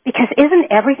 Because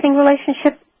isn't everything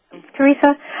relationship,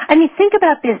 Theresa? I mean, think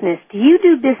about business. Do you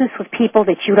do business with people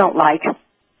that you don't like?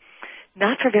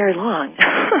 Not for very long.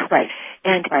 Right.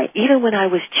 And even when I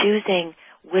was choosing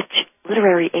which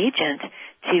literary agent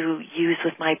to use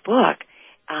with my book.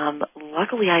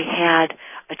 Luckily, I had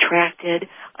attracted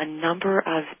a number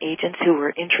of agents who were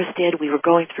interested. We were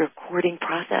going through a courting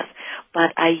process,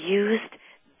 but I used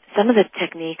some of the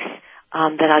techniques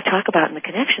that I talk about in the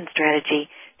connection strategy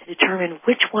to determine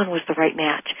which one was the right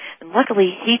match. And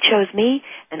luckily, he chose me,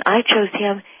 and I chose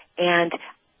him, and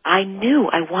I knew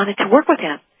I wanted to work with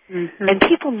him. Mm-hmm. And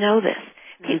people know this.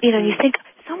 Mm-hmm. You know, you think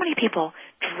so many people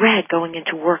dread going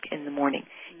into work in the morning.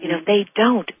 Mm-hmm. You know, they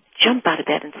don't jump out of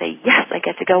bed and say, yes, I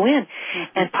get to go in.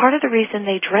 Mm-hmm. And part of the reason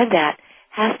they dread that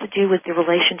has to do with the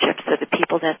relationships or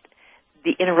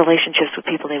the inner relationships with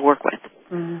people they work with.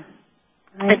 Mm-hmm.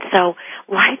 Right. And so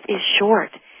life is short.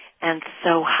 And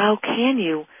so how can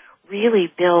you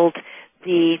really build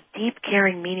the deep,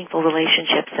 caring, meaningful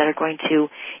relationships that are going to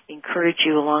encourage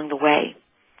you along the way?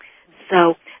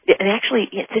 So, and actually,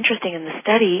 it's interesting, in the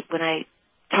study, when I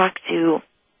talked to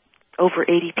over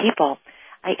 80 people,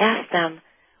 I asked them,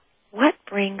 what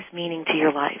brings meaning to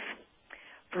your life?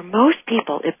 For most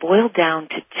people, it boiled down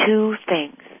to two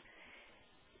things: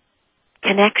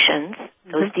 connections,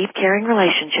 those deep, caring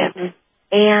relationships,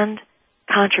 and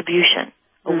contribution,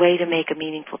 a way to make a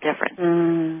meaningful difference.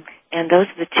 And those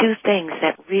are the two things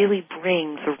that really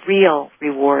bring the real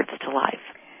rewards to life.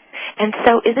 And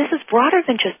so this is broader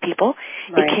than just people.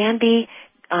 Right. It can be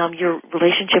your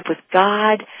relationship with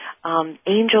God,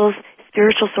 angels,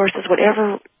 spiritual sources,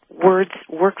 whatever words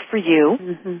work for you,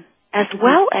 as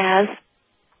well as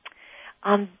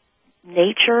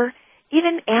nature,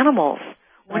 even animals. Right.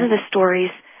 One of the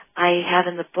stories I have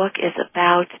in the book is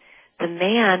about the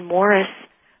man, Morris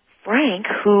Frank,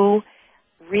 who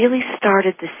really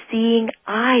started the Seeing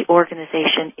Eye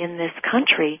organization in this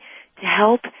country to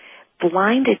help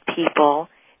blinded people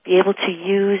be able to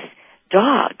use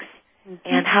dogs,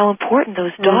 and how important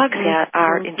those dogs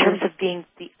are in terms of being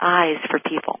the eyes for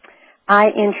people. I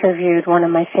interviewed, one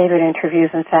of my favorite interviews,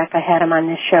 in fact, I had him on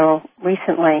this show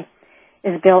recently,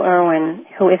 is Bill Irwin,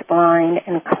 who is blind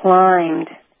and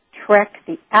trekked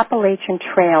the Appalachian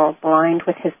Trail blind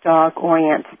with his dog,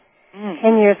 Orient,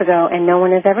 10 years ago, and no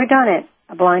one has ever done it,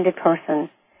 a blinded person,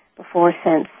 before,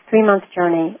 since. 3-month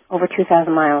journey, over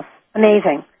 2,000 miles.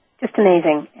 Amazing. Just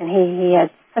amazing. And he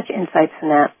had such insights from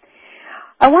that.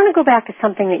 I want to go back to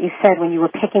something that you said when you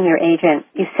were picking your agent.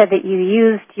 You said that you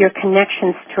used your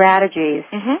connection strategies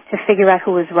to figure out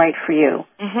who was right for you.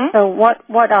 So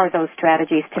what are those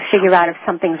strategies to figure out if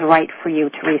something's right for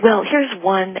you, Theresa? Well, here's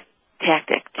one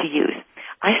tactic to use.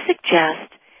 I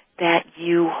suggest that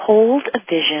you hold a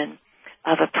vision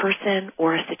of a person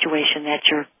or a situation that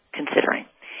you're considering.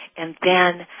 And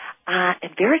then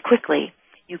and very quickly,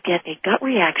 you get a gut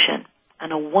reaction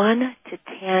on a 1 to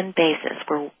 10 basis,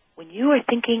 where when you are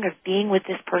thinking of being with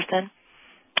this person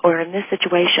or in this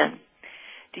situation,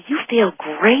 do you feel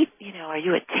great? You know, are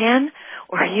you at 10,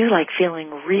 or are you like feeling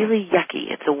really yucky?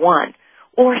 It's a 1,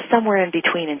 or somewhere in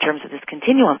between in terms of this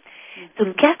continuum. So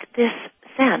get this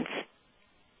sense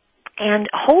and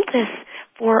hold this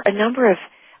for a number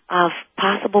of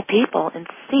possible people and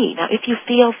see. Now, if you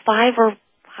feel 5 or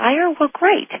higher, well,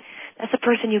 great. That's a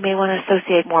person you may want to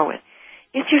associate more with.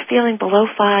 If you're feeling below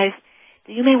 5,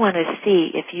 you may want to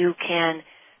see if you can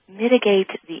mitigate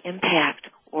the impact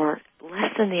or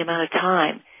lessen the amount of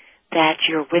time that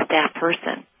you're with that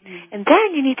person. And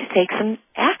then you need to take some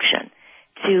action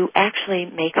to actually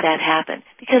make that happen.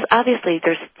 Because obviously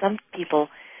there's some people,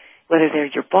 whether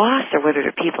they're your boss or whether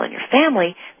they're people in your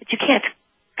family, that you can't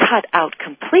cut out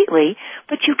completely,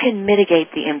 but you can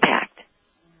mitigate the impact.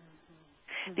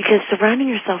 Because surrounding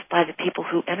yourself by the people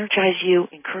who energize you,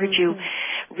 encourage you,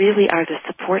 really are the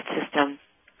support system,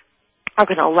 are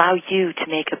going to allow you to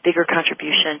make a bigger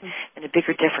contribution and a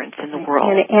bigger difference in the world.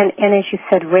 And as you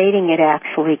said, rating it,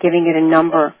 actually, giving it a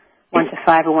number, 1 to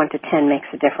 5 or 1 to 10 makes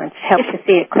a difference. Helps to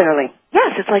see it clearly.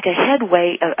 Yes, it's like a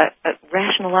headway, a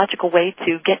rationalogical way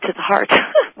to get to the heart.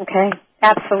 Okay,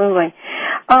 absolutely.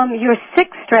 Your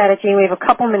 6th strategy, and we have a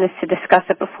couple minutes to discuss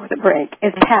it before the break,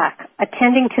 is PAC,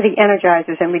 attending to the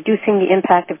energizers and reducing the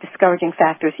impact of discouraging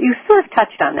factors. You sort of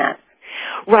touched on that.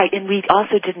 Right, and we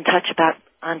also didn't touch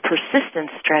on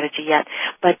persistence strategy yet,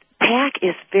 but PAC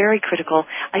is very critical.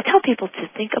 I tell people to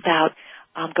think about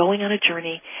going on a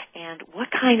journey and what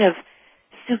kind of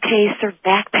suitcase or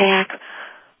backpack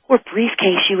or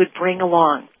briefcase you would bring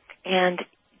along. And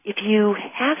if you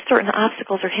have certain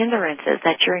obstacles or hindrances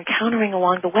that you're encountering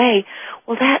along the way,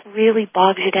 well, that really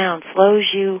bogs you down, slows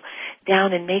you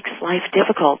down, and makes life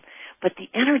difficult. But the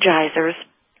energizers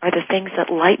are the things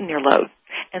that lighten your load.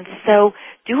 And so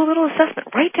do a little assessment.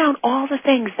 Write down all the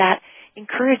things that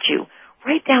encourage you.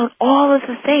 Write down all of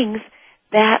the things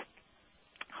that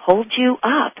hold you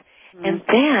up. And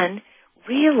then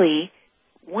really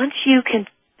once you can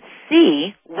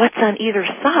see what's on either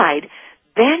side,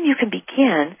 then you can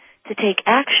begin to take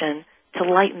action to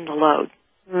lighten the load.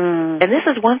 And this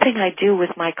is one thing I do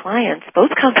with my clients,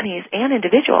 both companies and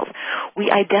individuals.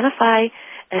 We identify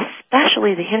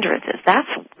especially the hindrances. That's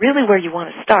really where you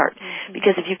want to start.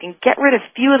 Because if you can get rid of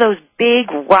a few of those big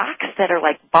rocks that are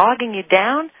like bogging you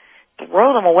down,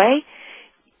 throw them away,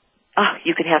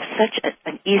 you can have such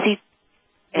an easy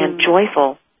and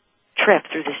joyful trip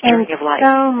through this journey of life.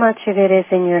 So much of it is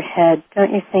in your head,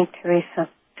 don't you think, Theresa?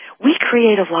 We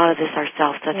create a lot of this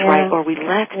ourselves, that's right, or we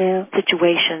let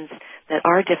situations that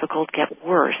are difficult get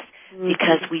worse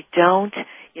because we don't,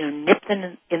 nip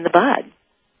them in the bud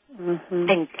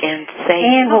and say...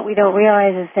 And what we don't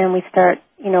realize is then we start,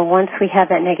 once we have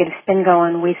that negative spin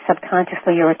going, we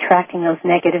subconsciously are attracting those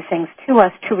negative things to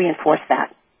us to reinforce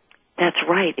that. That's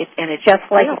right. It's just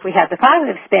like if we have the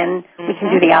positive spin, we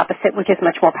can do the opposite, which is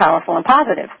much more powerful and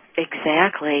positive.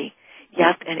 Exactly.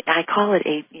 Yep, and I call it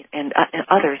and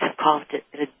others have called it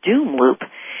a doom loop.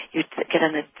 You get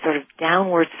on a sort of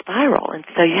downward spiral, and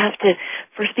so you have to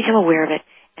first become aware of it,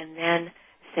 and then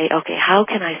say, okay, how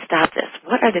can I stop this?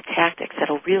 What are the tactics that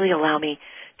will really allow me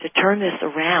to turn this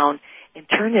around and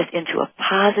turn this into a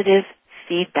positive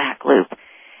feedback loop?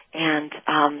 And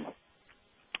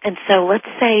so let's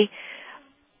say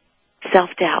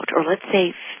self-doubt, or let's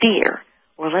say fear,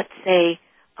 or let's say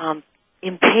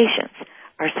impatience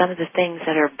are some of the things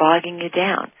that are bogging you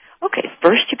down. Okay,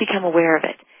 first you become aware of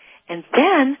it. And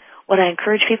then what I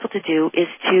encourage people to do is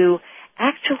to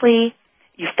actually,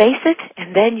 you face it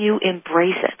and then you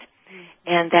embrace it.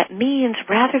 And that means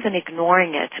rather than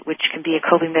ignoring it, which can be a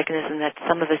coping mechanism that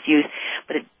some of us use,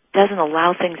 but it doesn't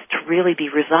allow things to really be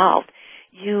resolved,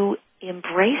 you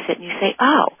embrace it and you say,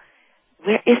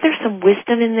 is there some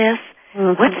wisdom in this?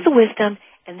 What's the wisdom?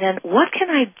 And then what can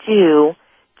I do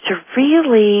to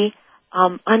really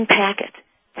unpack it,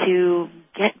 to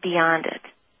get beyond it?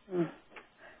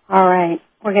 All right.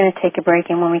 We're going to take a break,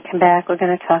 and when we come back, we're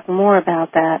going to talk more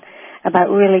about that, about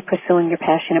really pursuing your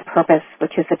passionate purpose,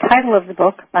 which is the title of the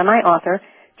book by my author,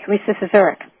 Theresa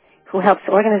Szczurek, who helps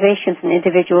organizations and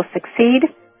individuals succeed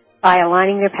by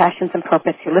aligning their passions and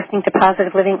purpose. You're listening to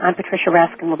Positive Living. I'm Patricia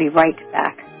Raskin. We'll be right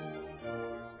back.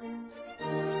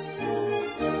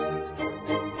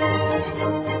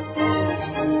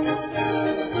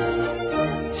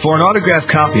 For an autographed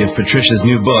copy of Patricia's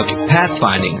new book,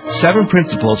 Pathfinding, 7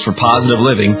 Principles for Positive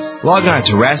Living, log on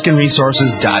to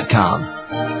RaskinResources.com.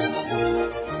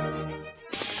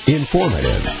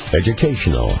 Informative,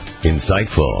 educational,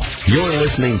 insightful. You're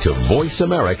listening to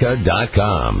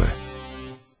VoiceAmerica.com.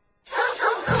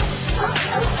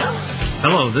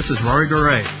 Hello, this is Rory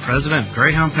Garay, President of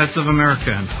Greyhound Pets of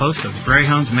America and host of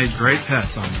Greyhounds Made Great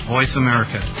Pets on Voice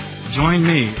America. Join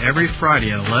me every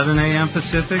Friday at 11 a.m.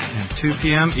 Pacific and 2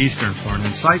 p.m. Eastern for an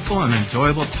insightful and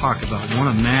enjoyable talk about one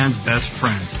of man's best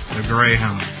friends, the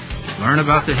Greyhound. Learn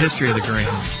about the history of the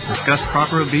Greyhound, discuss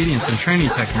proper obedience and training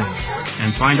techniques,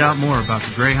 and find out more about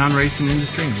the Greyhound racing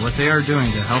industry and what they are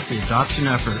doing to help the adoption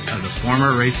effort as a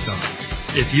former race dog.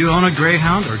 If you own a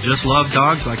Greyhound or just love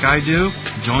dogs like I do,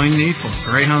 join me for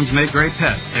Greyhounds Make Great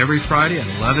Pets every Friday at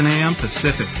 11 a.m.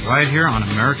 Pacific, right here on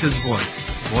America's Voice,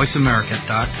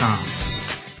 VoiceAmerica.com.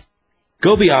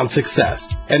 Go beyond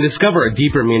success and discover a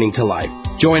deeper meaning to life.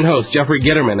 Join host Jeffrey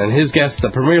Gitterman and his guests,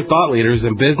 the premier thought leaders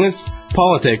in business,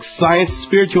 politics, science,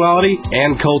 spirituality,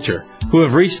 and culture, who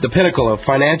have reached the pinnacle of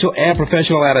financial and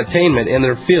professional attainment in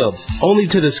their fields, only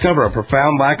to discover a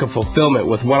profound lack of fulfillment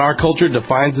with what our culture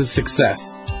defines as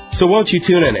success. So won't you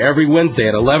tune in every Wednesday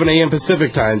at 11 a.m.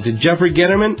 Pacific Time to Jeffrey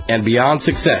Gitterman and Beyond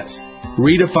Success,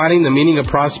 redefining the meaning of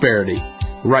prosperity,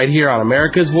 right here on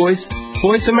America's Voice,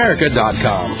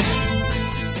 VoiceAmerica.com.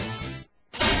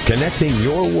 Connecting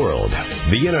your world.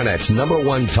 The Internet's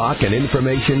 #1 talk and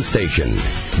information station.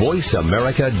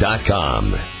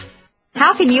 VoiceAmerica.com.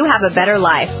 How can you have a better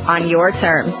life on your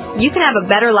terms? You can have a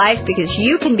better life because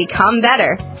you can become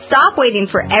better. Stop waiting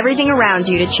for everything around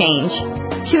you to change.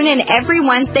 Tune in every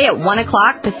Wednesday at 1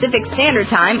 o'clock Pacific Standard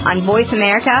Time on Voice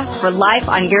America for Life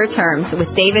on Your Terms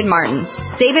with David Martin.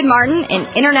 David Martin, an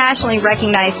internationally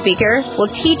recognized speaker, will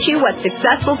teach you what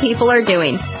successful people are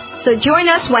doing. So join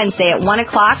us Wednesday at 1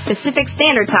 o'clock Pacific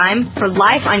Standard Time for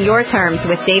Life on Your Terms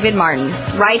with David Martin,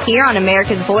 right here on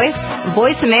America's Voice,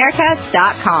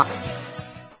 VoiceAmerica.com.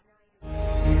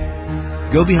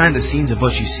 Go behind the scenes of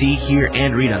what you see, hear,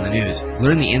 and read on the news.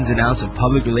 Learn the ins and outs of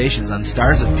public relations on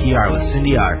Stars of PR with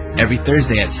Cindy R. every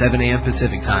Thursday at 7 a.m.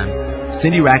 Pacific Time.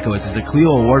 Cindy Rakowitz is a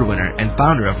Clio Award winner and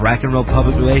founder of Rock and Roll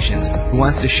Public Relations who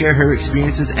wants to share her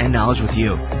experiences and knowledge with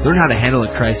you. Learn how to handle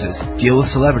a crisis, deal with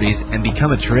celebrities, and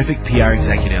become a terrific PR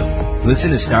executive.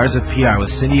 Listen to Stars of PR with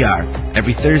Cindy R.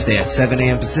 every Thursday at 7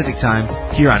 a.m. Pacific Time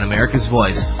here on America's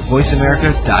Voice,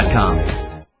 voiceamerica.com.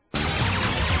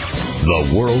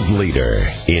 The world leader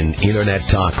in Internet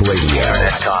Talk Radio.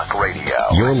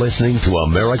 You're listening to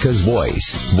America's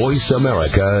Voice,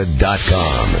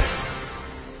 voiceamerica.com.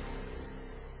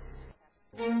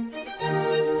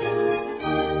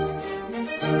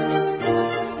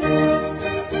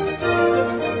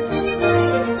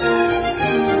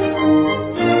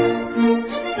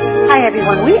 Hi,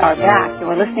 everyone. We are back. You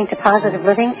are listening to Positive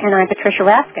Living, and I'm Patricia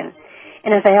Raskin.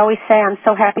 And as I always say, I'm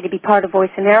so happy to be part of Voice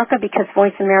America because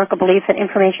Voice America believes that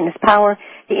information is power,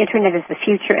 the Internet is the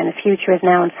future, and the future is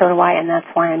now, and so do I, and that's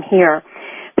why I'm here.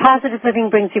 Positive Living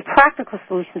brings you practical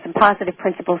solutions and positive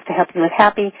principles to help you live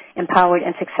happy, empowered,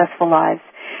 and successful lives.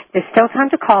 There's still time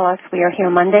to call us. We are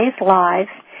here Mondays live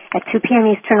at 2 p.m.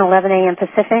 Eastern, 11 a.m.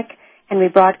 Pacific, and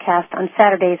we broadcast on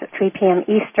Saturdays at 3 p.m.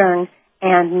 Eastern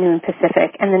and noon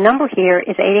Pacific. And the number here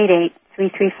is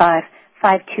 888-335-5204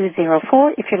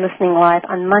 if you're listening live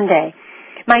on Monday.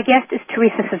 My guest is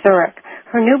Theresa Szczurek.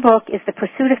 Her new book is The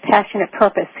Pursuit of Passionate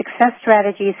Purpose, Success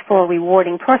Strategies for a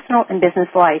Rewarding Personal and Business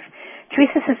Life.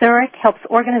 Theresa Szczurek helps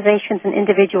organizations and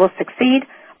individuals succeed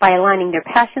by aligning their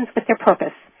passions with their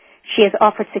purpose. She has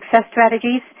offered success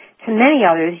strategies to many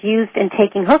others used in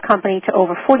taking her company to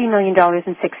over $40 million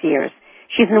in 6 years.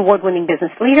 She's an award-winning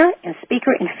business leader and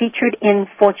speaker and featured in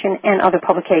Fortune and other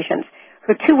publications.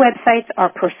 Her two websites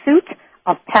are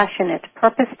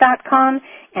pursuitofpassionatepurpose.com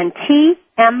and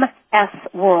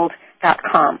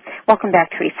tmsworld.com. Welcome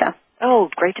back, Theresa. Oh,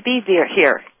 great to be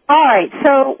here. All right,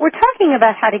 so we're talking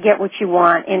about how to get what you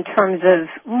want in terms of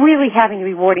really having a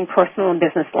rewarding personal and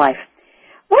business life.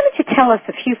 Why don't you tell us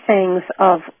a few things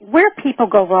of where people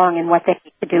go wrong and what they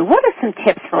need to do? What are some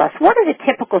tips for us? What are the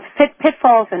typical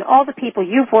pitfalls and all the people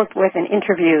you've worked with and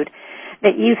interviewed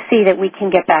that you see that we can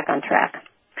get back on track?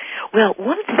 Well,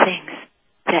 one of the things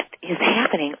that is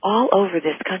happening all over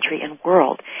this country and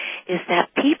world is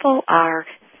that people are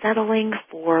settling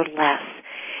for less.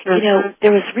 You know,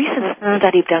 there was a recent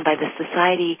study done by the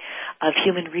Society of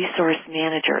Human Resource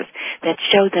Managers that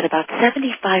showed that about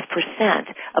 75%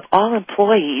 of all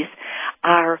employees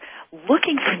are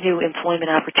looking for new employment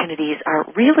opportunities, are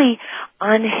really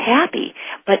unhappy.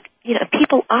 But, you know,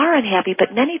 people are unhappy,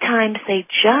 but many times they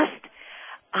just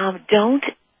don't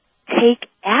take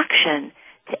action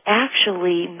to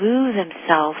actually move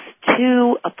themselves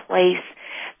to a place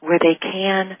where they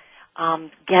can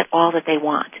get all that they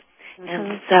want.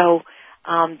 And so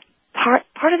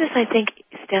part of this, I think,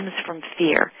 stems from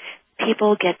fear.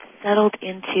 People get settled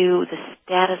into the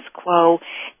status quo,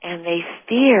 and they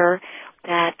fear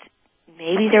that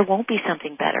maybe there won't be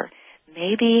something better.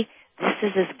 Maybe this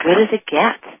is as good as it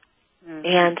gets.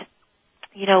 And,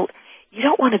 you know, you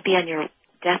don't want to be on your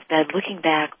deathbed looking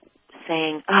back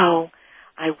saying, oh,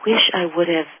 I wish I would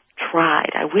have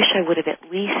tried. I wish I would have at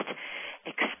least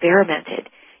experimented.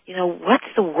 You know, what's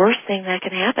the worst thing that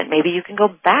can happen? Maybe you can go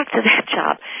back to that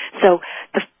job. So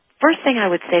the first thing I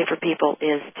would say for people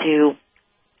is to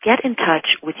get in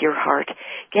touch with your heart.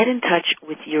 Get in touch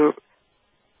with your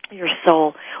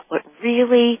soul. What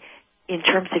really, in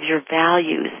terms of your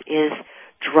values, is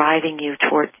driving you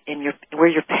toward where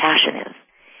your passion is.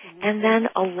 And then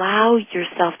allow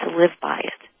yourself to live by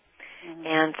it.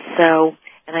 And so,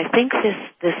 and I think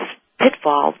this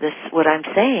pitfall, what I'm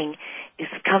saying, is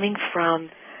coming from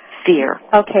fear.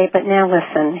 Okay, but now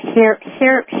listen.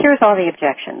 Here's all the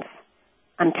objections.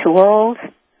 I'm too old.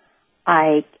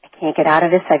 I can't get out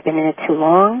of this. I've been in it too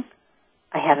long.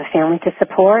 I have a family to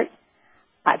support.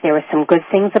 There are some good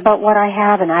things about what I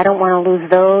have, and I don't want to lose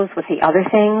those with the other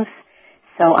things.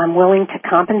 So I'm willing to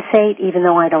compensate, even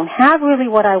though I don't have really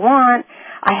what I want.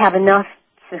 I have enough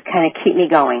to kind of keep me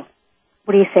going.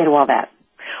 What do you say to all that?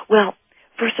 Well,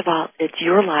 first of all, it's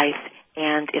your life,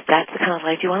 and if that's the kind of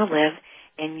life you want to live,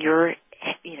 and you're,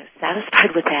 you know,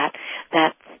 satisfied with that,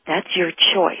 that's your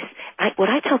choice. What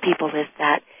I tell people is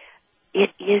that it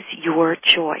is your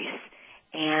choice,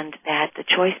 and that the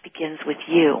choice begins with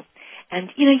you.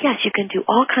 And, you know, yes, you can do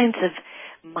all kinds of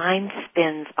mind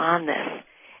spins on this,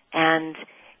 and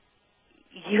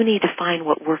you need to find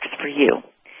what works for you.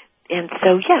 And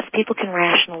so, yes, people can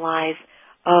rationalize,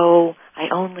 oh, I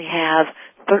only have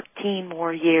 13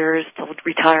 more years till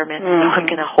retirement, so I'm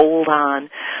going to hold on.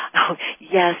 Oh,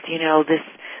 yes, you know, this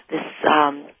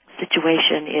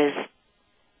situation is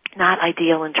not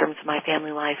ideal in terms of my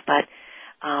family life, but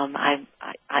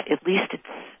at least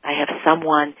I have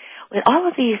someone with all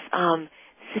of these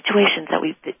situations that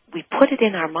we put it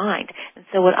in our mind. And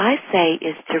so what I say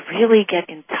is to really get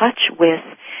in touch with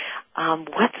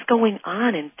what's going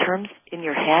on in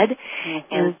your head,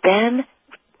 and then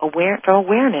from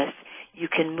awareness you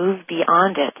can move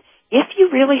beyond it. If you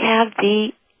really have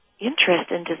the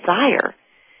interest and desire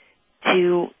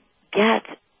to get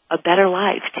a better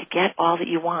life, to get all that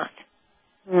you want.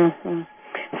 Mm-hmm.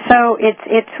 So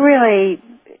it's really,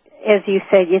 as you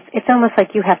said, it's almost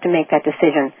like you have to make that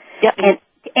decision. Yep.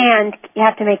 And you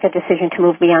have to make that decision to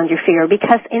move beyond your fear,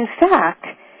 because in fact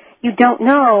you don't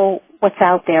know what's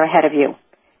out there ahead of you.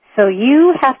 So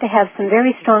you have to have some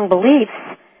very strong beliefs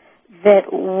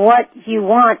that what you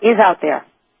want is out there.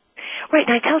 Right,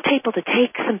 and I tell people to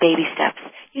take some baby steps.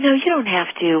 You don't have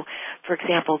to, for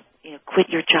example, quit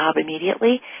your job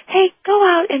immediately. Hey, go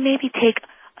out and maybe take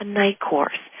a night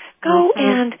course. Go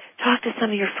and talk to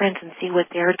some of your friends and see what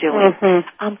they're doing.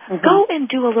 Go and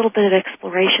do a little bit of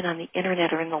exploration on the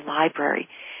Internet or in the library.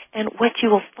 And what you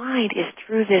will find is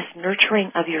through this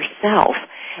nurturing of yourself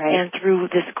and through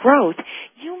this growth,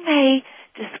 you may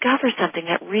discover something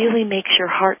that really makes your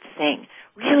heart sing,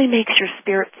 really makes your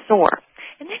spirit soar.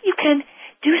 And then you can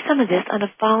do some of this on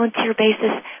a volunteer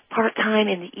basis, part-time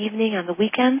in the evening, on the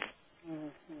weekends.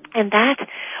 And that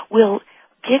will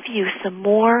give you some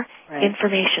more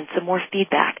information, some more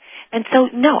feedback. And so,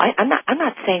 no, I'm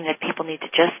not saying that people need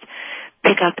to just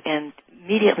pick up and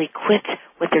immediately quit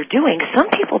what they're doing. Some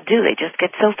people do. They just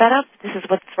get so fed up. This is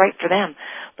what's right for them.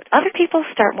 But other people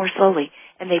start more slowly,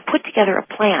 and they put together a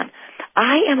plan.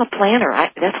 I am a planner.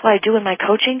 That's what I do in my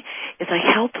coaching, is I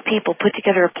help people put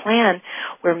together a plan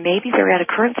where maybe they're at a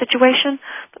current situation,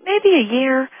 but maybe a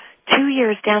year, 2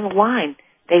 years down the line,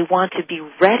 they want to be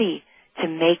ready to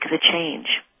make the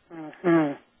change.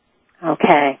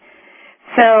 Okay.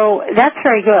 So that's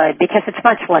very good, because it's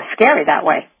much less scary that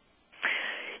way.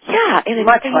 Yeah, and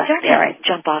much you less don't scary. have to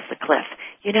jump off the cliff.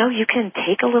 You can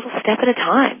take a little step at a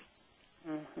time.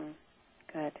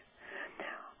 Good.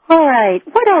 All right.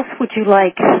 What else would you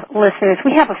like listeners?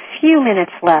 We have a few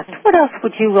minutes left. What else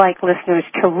would you like listeners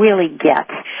to really get?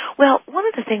 Well, one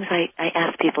of the things I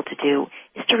ask people to do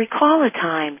is to recall a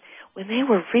time when they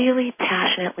were really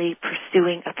passionately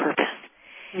pursuing a purpose.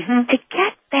 To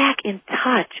get back in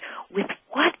touch with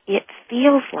what it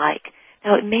feels like.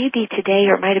 Now, it may be today,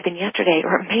 or it might have been yesterday,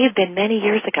 or it may have been many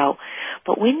years ago,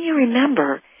 but when you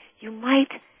remember, you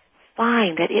might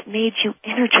find that it made you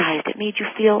energized, it made you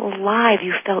feel alive,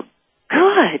 you felt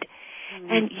good,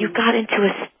 and you got into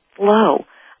a flow,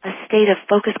 a state of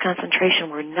focused concentration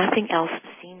where nothing else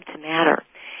seemed to matter.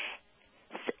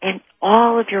 And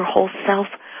all of your whole self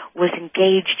was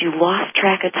engaged, you lost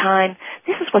track of time.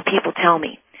 This is what people tell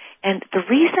me. And the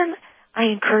reason I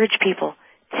encourage people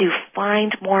to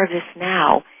find more of this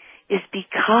now is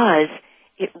because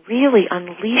it really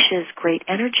unleashes great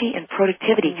energy and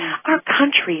productivity. Our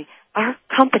country, our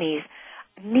companies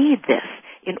need this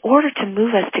in order to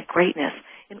move us to greatness,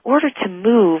 in order to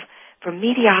move from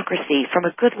mediocrity, from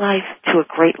a good life to a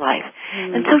great life.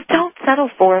 And so don't settle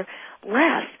for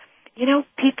less.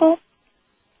 People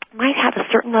might have a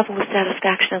certain level of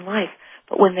satisfaction in life,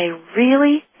 but when they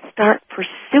really start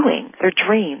pursuing their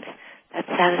dreams, that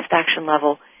satisfaction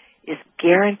level is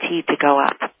guaranteed to go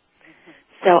up.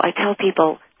 So I tell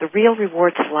people the real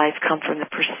rewards of life come from the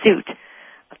pursuit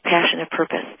of passionate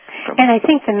purpose. And I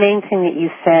think the main thing that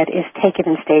you said is take it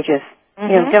in stages.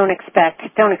 Don't expect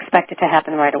it to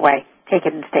happen right away. Take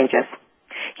it in stages.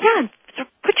 Yeah, so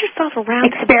put yourself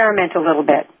around. Experiment a little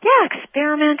bit. Yeah,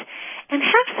 experiment and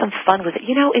have some fun with it.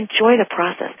 Enjoy the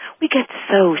process. We get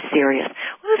so serious.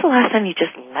 When was the last time you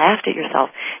just laughed at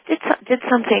yourself? Did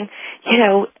something,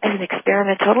 as an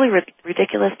experiment, totally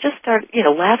ridiculous. Just start,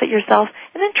 laugh at yourself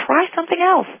and then try something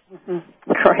else.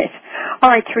 Great.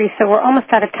 All right, Theresa, we're almost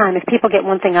out of time. If people get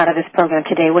one thing out of this program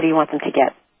today, what do you want them to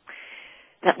get?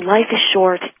 That life is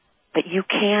short, but you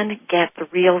can get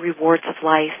the real rewards of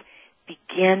life.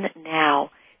 Begin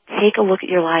now. Take a look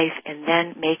at your life and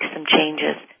then make some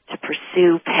changes to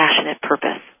pursue passionate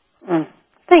purpose.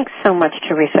 Thanks so much,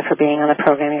 Theresa, for being on the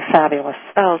program. You're fabulous.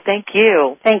 Oh, thank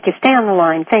you. Thank you. Stay on the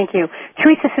line. Thank you.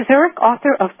 Theresa Szczurek,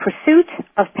 author of Pursuit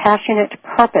of Passionate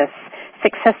Purpose,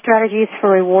 Success Strategies for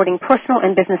Rewarding Personal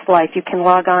and Business Life. You can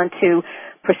log on to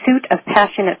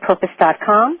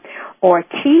pursuitofpassionatepurpose.com or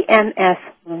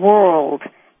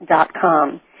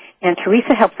tmsworld.com. And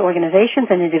Theresa helps organizations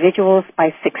and individuals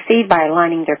succeed by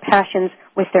aligning their passions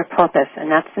with their purpose. And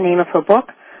that's the name of her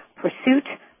book, Pursuit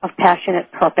of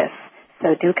Passionate Purpose.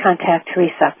 So do contact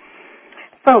Theresa.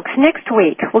 Folks, next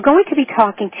week we're going to be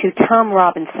talking to Tom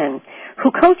Robinson,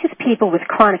 who coaches people with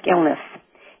chronic illness.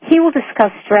 He will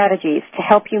discuss strategies to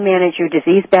help you manage your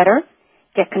disease better,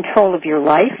 get control of your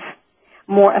life,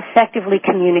 more effectively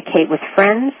communicate with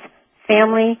friends,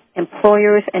 family,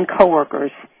 employers, and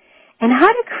coworkers, and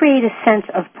how to create a sense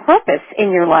of purpose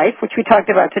in your life, which we talked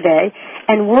about today,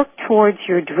 and work towards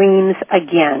your dreams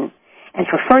again. And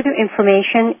for further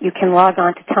information, you can log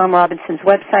on to Tom Robinson's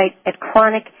website at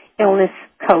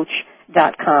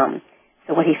chronicillnesscoach.com.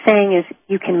 So what he's saying is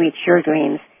you can reach your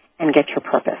dreams and get your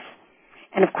purpose.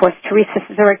 And, of course, Theresa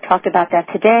Szczurek talked about that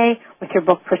today with her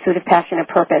book, Pursuit of Passion and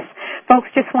Purpose. Folks,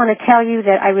 just want to tell you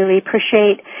that I really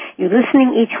appreciate you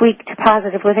listening each week to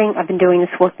Positive Living. I've been doing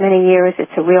this work many years.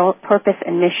 It's a real purpose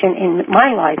and mission in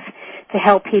my life to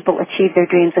help people achieve their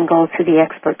dreams and goals through the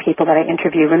expert people that I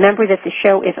interview. Remember that the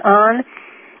show is on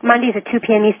Mondays at 2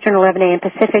 p.m. Eastern, 11 a.m.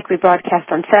 Pacific. We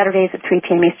broadcast on Saturdays at 3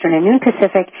 p.m. Eastern and noon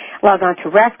Pacific. Log on to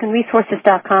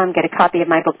RaskinResources.com. Get a copy of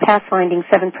my book, Pathfinding,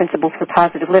 7 Principles for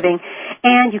Positive Living.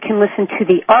 And you can listen to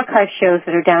the archive shows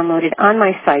that are downloaded on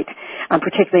my site,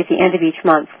 particularly at the end of each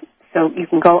month. So you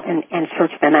can go and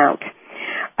search them out.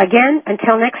 Again,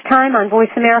 until next time on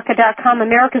VoiceAmerica.com,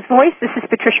 America's Voice, this is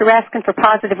Patricia Raskin for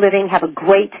Positive Living. Have a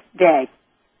great day.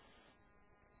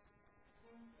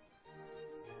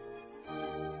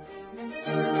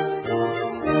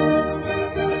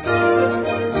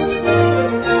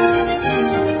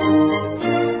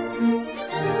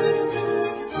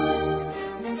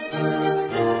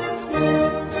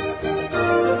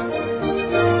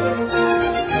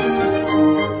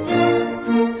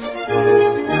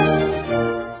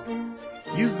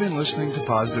 Listening to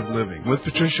Positive Living with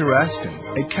Patricia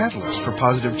Raskin, a catalyst for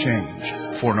positive change.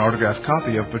 For an autographed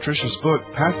copy of Patricia's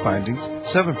book, Pathfinding,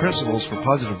 7 Principles for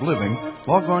Positive Living,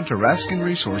 log on to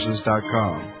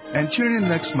RaskinResources.com. And tune in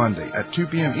next Monday at 2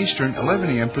 p.m. Eastern, 11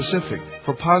 a.m. Pacific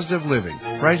for Positive Living,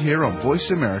 right here on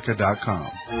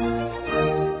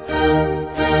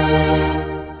VoiceAmerica.com.